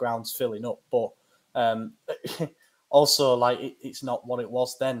while the ground's filling up, but also like it's not what it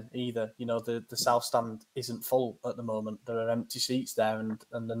was then either. The South Stand isn't full at the moment. There are empty seats there,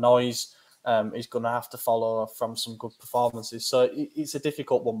 and the noise is going to have to follow from some good performances. So it's a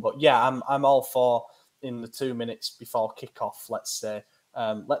difficult one, but yeah, I'm all for in the 2 minutes before kickoff, let's say,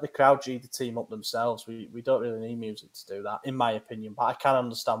 let the crowd G the team up themselves. We don't really need music to do that, in my opinion, but I can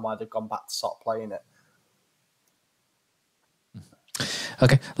understand why they've gone back to sort of playing it.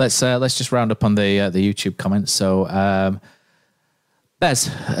 Okay, let's just round up on the YouTube comments. So Bez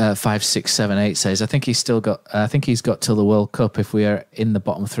 5678 says, I think he's got till the World Cup. If we are in the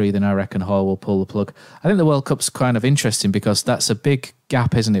bottom three, then I reckon Hall will pull the plug. I think the World Cup's kind of interesting because that's a big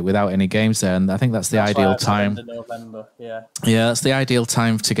gap, isn't it, without any games there? And I think that's the ideal time. November, yeah, that's the ideal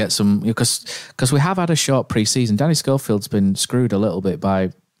time to get some, because we have had a short pre-season. Danny Schofield's been screwed a little bit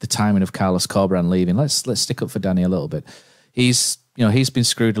by the timing of Carlos Corberán leaving. Let's stick up for Danny a little bit. He's been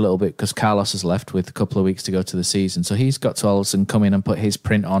screwed a little bit because Carlos has left with a couple of weeks to go to the season. So he's got to all of a sudden come in and put his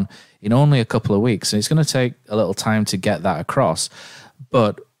print on in only a couple of weeks. And it's going to take a little time to get that across.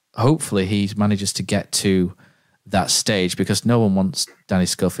 But hopefully he manages to get to that stage, because no one wants Danny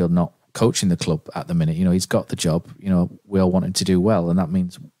Schofield not coaching the club at the minute. He's got the job. We all want him to do well, and that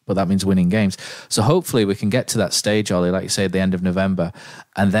means winning games. So hopefully we can get to that stage, Ollie, like you say, at the end of November.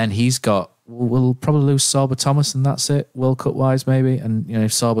 And then we'll probably lose Sorba Thomas, and that's it, World Cup wise, maybe. And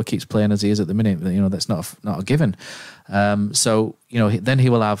if Sorba keeps playing as he is at the minute, that's not a given. So then he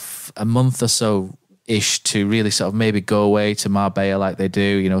will have a month or so ish to really sort of maybe go away to Marbella like they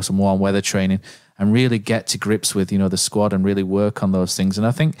do, some warm weather training, and really get to grips with the squad and really work on those things. And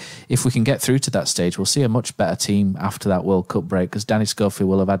I think if we can get through to that stage, we'll see a much better team after that World Cup break, because Danny Schofield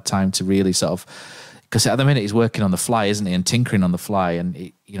will have had time to really sort of, because at the minute he's working on the fly, isn't he, and tinkering on the fly.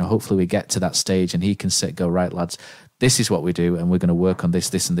 And hopefully we get to that stage and he can go, right, lads, this is what we do, and we're going to work on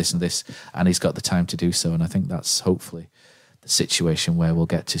this, and this, and this. And he's got the time to do so. And I think that's hopefully the situation where we'll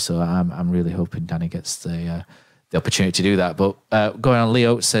get to. So I'm really hoping Danny gets the opportunity to do that. But going on,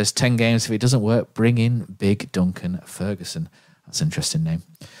 Leo says 10 games. If it doesn't work, bring in Big Duncan Ferguson. That's an interesting name.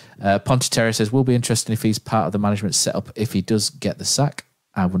 Pontiterra says, will be interesting if he's part of the management setup if he does get the sack.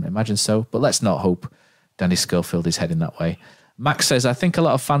 I wouldn't imagine so, but let's not hope Danny Schofield is heading that way. Max says, I think a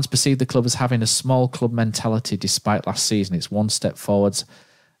lot of fans perceive the club as having a small club mentality despite last season. It's one step forwards,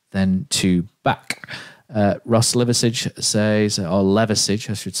 then two back. Ross Liversidge says, or Levisage,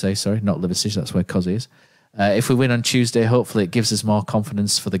 I should say, sorry, not Liversidge, that's where Cozzy is. If we win on Tuesday, hopefully it gives us more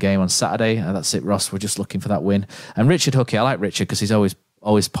confidence for the game on Saturday. That's it, Ross. We're just looking for that win. And Richard Hookie, I like Richard because he's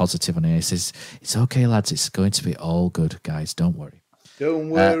always positive on here. He says, it's okay, lads. It's going to be all good, guys. Don't worry.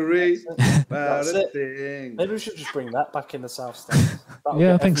 Don't worry about a thing. Maybe we should just bring that back in the South Stand.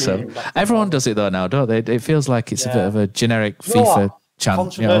 Yeah, I think so. Everyone does it though now, don't they? It feels like it's a bit of a generic FIFA chant.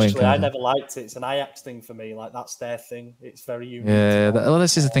 Controversially, I never liked it. It's an Ajax thing for me. Like, that's their thing. It's very unique. Yeah,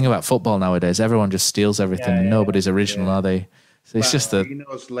 this is the thing about football nowadays. Everyone just steals everything, and nobody's original, are they? So it's just the.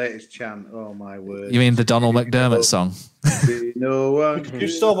 Latest chant. Oh my word! You mean the Donald McDermott song? Do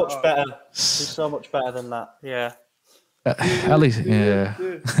so much better. Do so much better than that. Yeah. At least, yeah.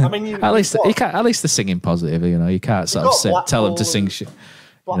 I mean, at least they're singing positive. You can't sort of tell them to sing shit.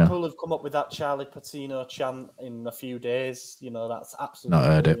 Blackpool have come up with that Charlie Patino chant in a few days. That's absolutely not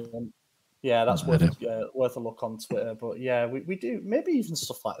heard it. Yeah, that's worth a look on Twitter. But yeah, we do, maybe even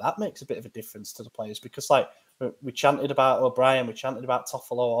stuff like that makes a bit of a difference to the players, because like we chanted about O'Brien, we chanted about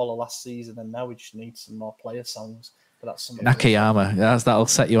Toffolo all of last season, and now we just need some more player songs. But that's something. Nakayama. That'll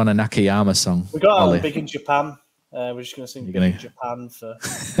set you on a Nakayama song. We got Ollie. on Big in Japan. We're just going to sing Big in Japan for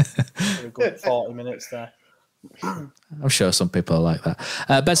a good 40 minutes there. I'm sure some people are like that.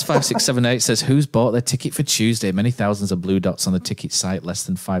 Best5678 says, who's bought their ticket for Tuesday? Many thousands of blue dots on the ticket site, less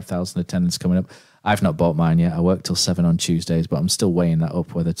than 5,000 attendance coming up. I've not bought mine yet. I work till 7 on Tuesdays, but I'm still weighing that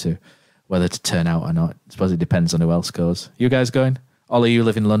up whether to turn out or not. I suppose it depends on who else goes. You guys going? Ollie, you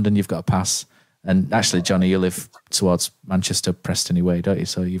live in London, you've got a pass. And actually, Johnny, you live towards Manchester, Preston way, don't you?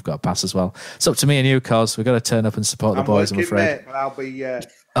 So you've got a pass as well. It's up to me and you, cause we've got to turn up and support the boys, I'm afraid. Mate, but I'll be...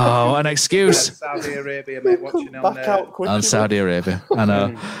 Oh, an excuse. Saudi Arabia, mate, watching on Saudi Arabia. I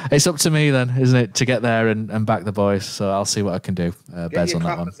know. It's up to me then, isn't it, to get there and back the boys. So I'll see what I can do. Bez on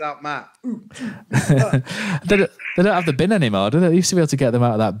that one. Out, Matt. They don't have the bin anymore, do they? They used to be able to get them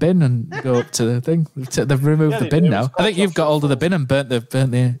out of that bin and go up to the thing. They've removed the bin now. I think you've got hold of the bin and burnt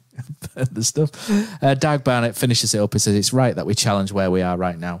the stuff. Dag Barnett finishes it up. He says, it's right that we challenge where we are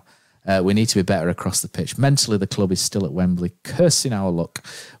right now. We need to be better across the pitch. Mentally, the club is still at Wembley, cursing our luck.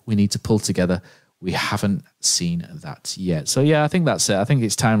 We need to pull together. We haven't seen that yet. So, yeah, I think that's it. I think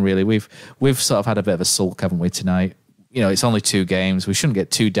it's time, really. We've sort of had a bit of a sulk, haven't we, tonight? You know, it's only 2 games. We shouldn't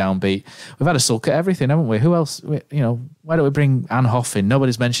get too downbeat. We've had a sulk at everything, haven't we? Who else? Why don't we bring Anne Hoff in?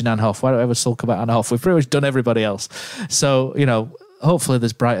 Nobody's mentioned Anne Hoff. Why don't we have a sulk about Anne Hoff? We've pretty much done everybody else. So, hopefully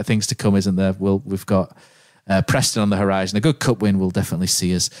there's brighter things to come, isn't there? We've got Preston on the horizon. A good cup win will definitely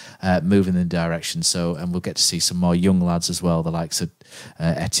see us moving in the direction. So, and we'll get to see some more young lads as well, the likes of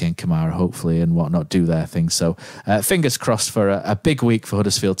Etienne Kamara, hopefully, and whatnot, do their thing. So, fingers crossed for a big week for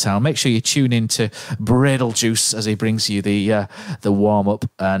Huddersfield Town. Make sure you tune in to Bradle Juice as he brings you the warm up,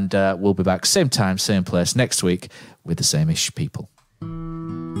 and we'll be back same time, same place next week with the same-ish people.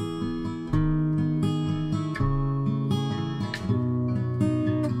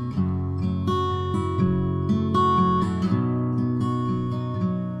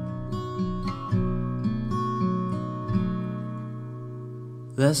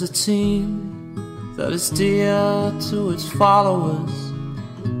 There's a team that is dear to its followers.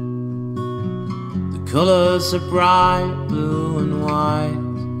 The colours are bright blue and white.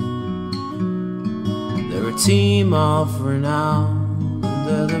 They're a team of renown, and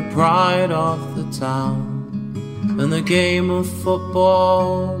they're the pride of the town. And the game of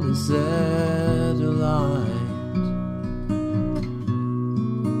football is their delight.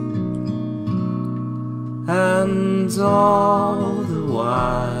 And all the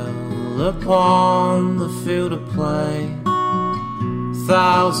while upon the field of play,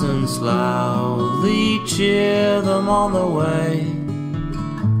 thousands loudly cheer them on the way.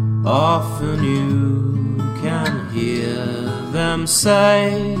 Often you can hear them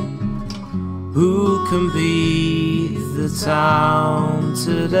say, who can beat the town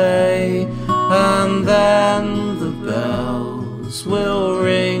today? And then the bells will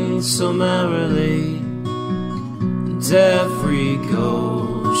ring so merrily, and every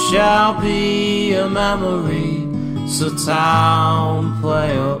goal shall be a memory. So town,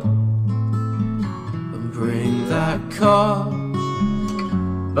 play up and bring that cup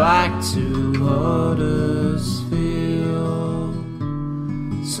back to Huddersfield.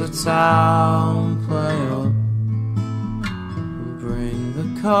 So town, play up and bring the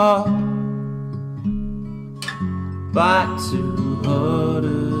cup back to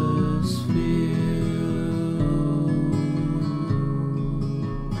Huddersfield.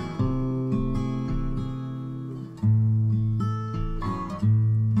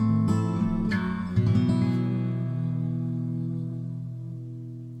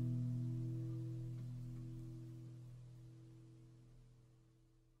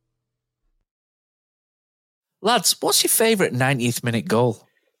 Lads, what's your favourite 90th minute goal?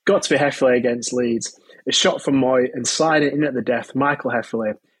 Got to be Hefele against Leeds. A shot from Moy and sliding in at the death, Michael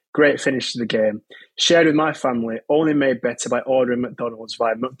Hefele. Great finish to the game. Shared with my family, only made better by ordering McDonald's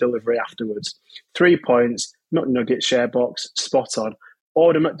via McDelivery afterwards. 3 points, McNugget share box, spot on.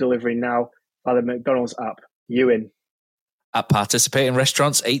 Order McDelivery now via the McDonald's app. You in. At participating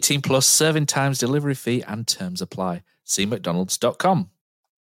restaurants, 18 plus, serving times, delivery fee and terms apply. See mcdonalds.com.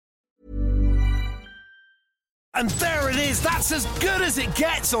 And there it is, that's as good as it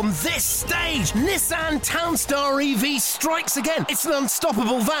gets on this stage. Nissan Townstar EV strikes again. It's an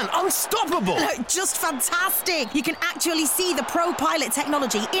unstoppable van, unstoppable. Just fantastic. You can actually see the ProPilot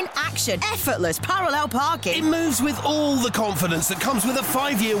technology in action. Effortless parallel parking. It moves with all the confidence that comes with a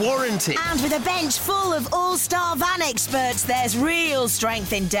 5-year warranty. And with a bench full of all-star van experts, there's real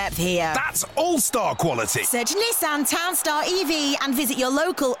strength in depth here. That's all-star quality. Search Nissan Townstar EV and visit your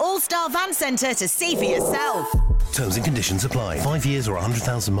local all-star van centre to see for yourself. Terms and conditions apply. 5 years or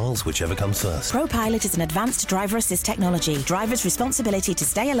 100,000 miles, whichever comes first. ProPilot is an advanced driver assist technology. Driver's responsibility to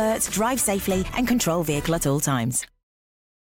stay alert, drive safely, and control vehicle at all times.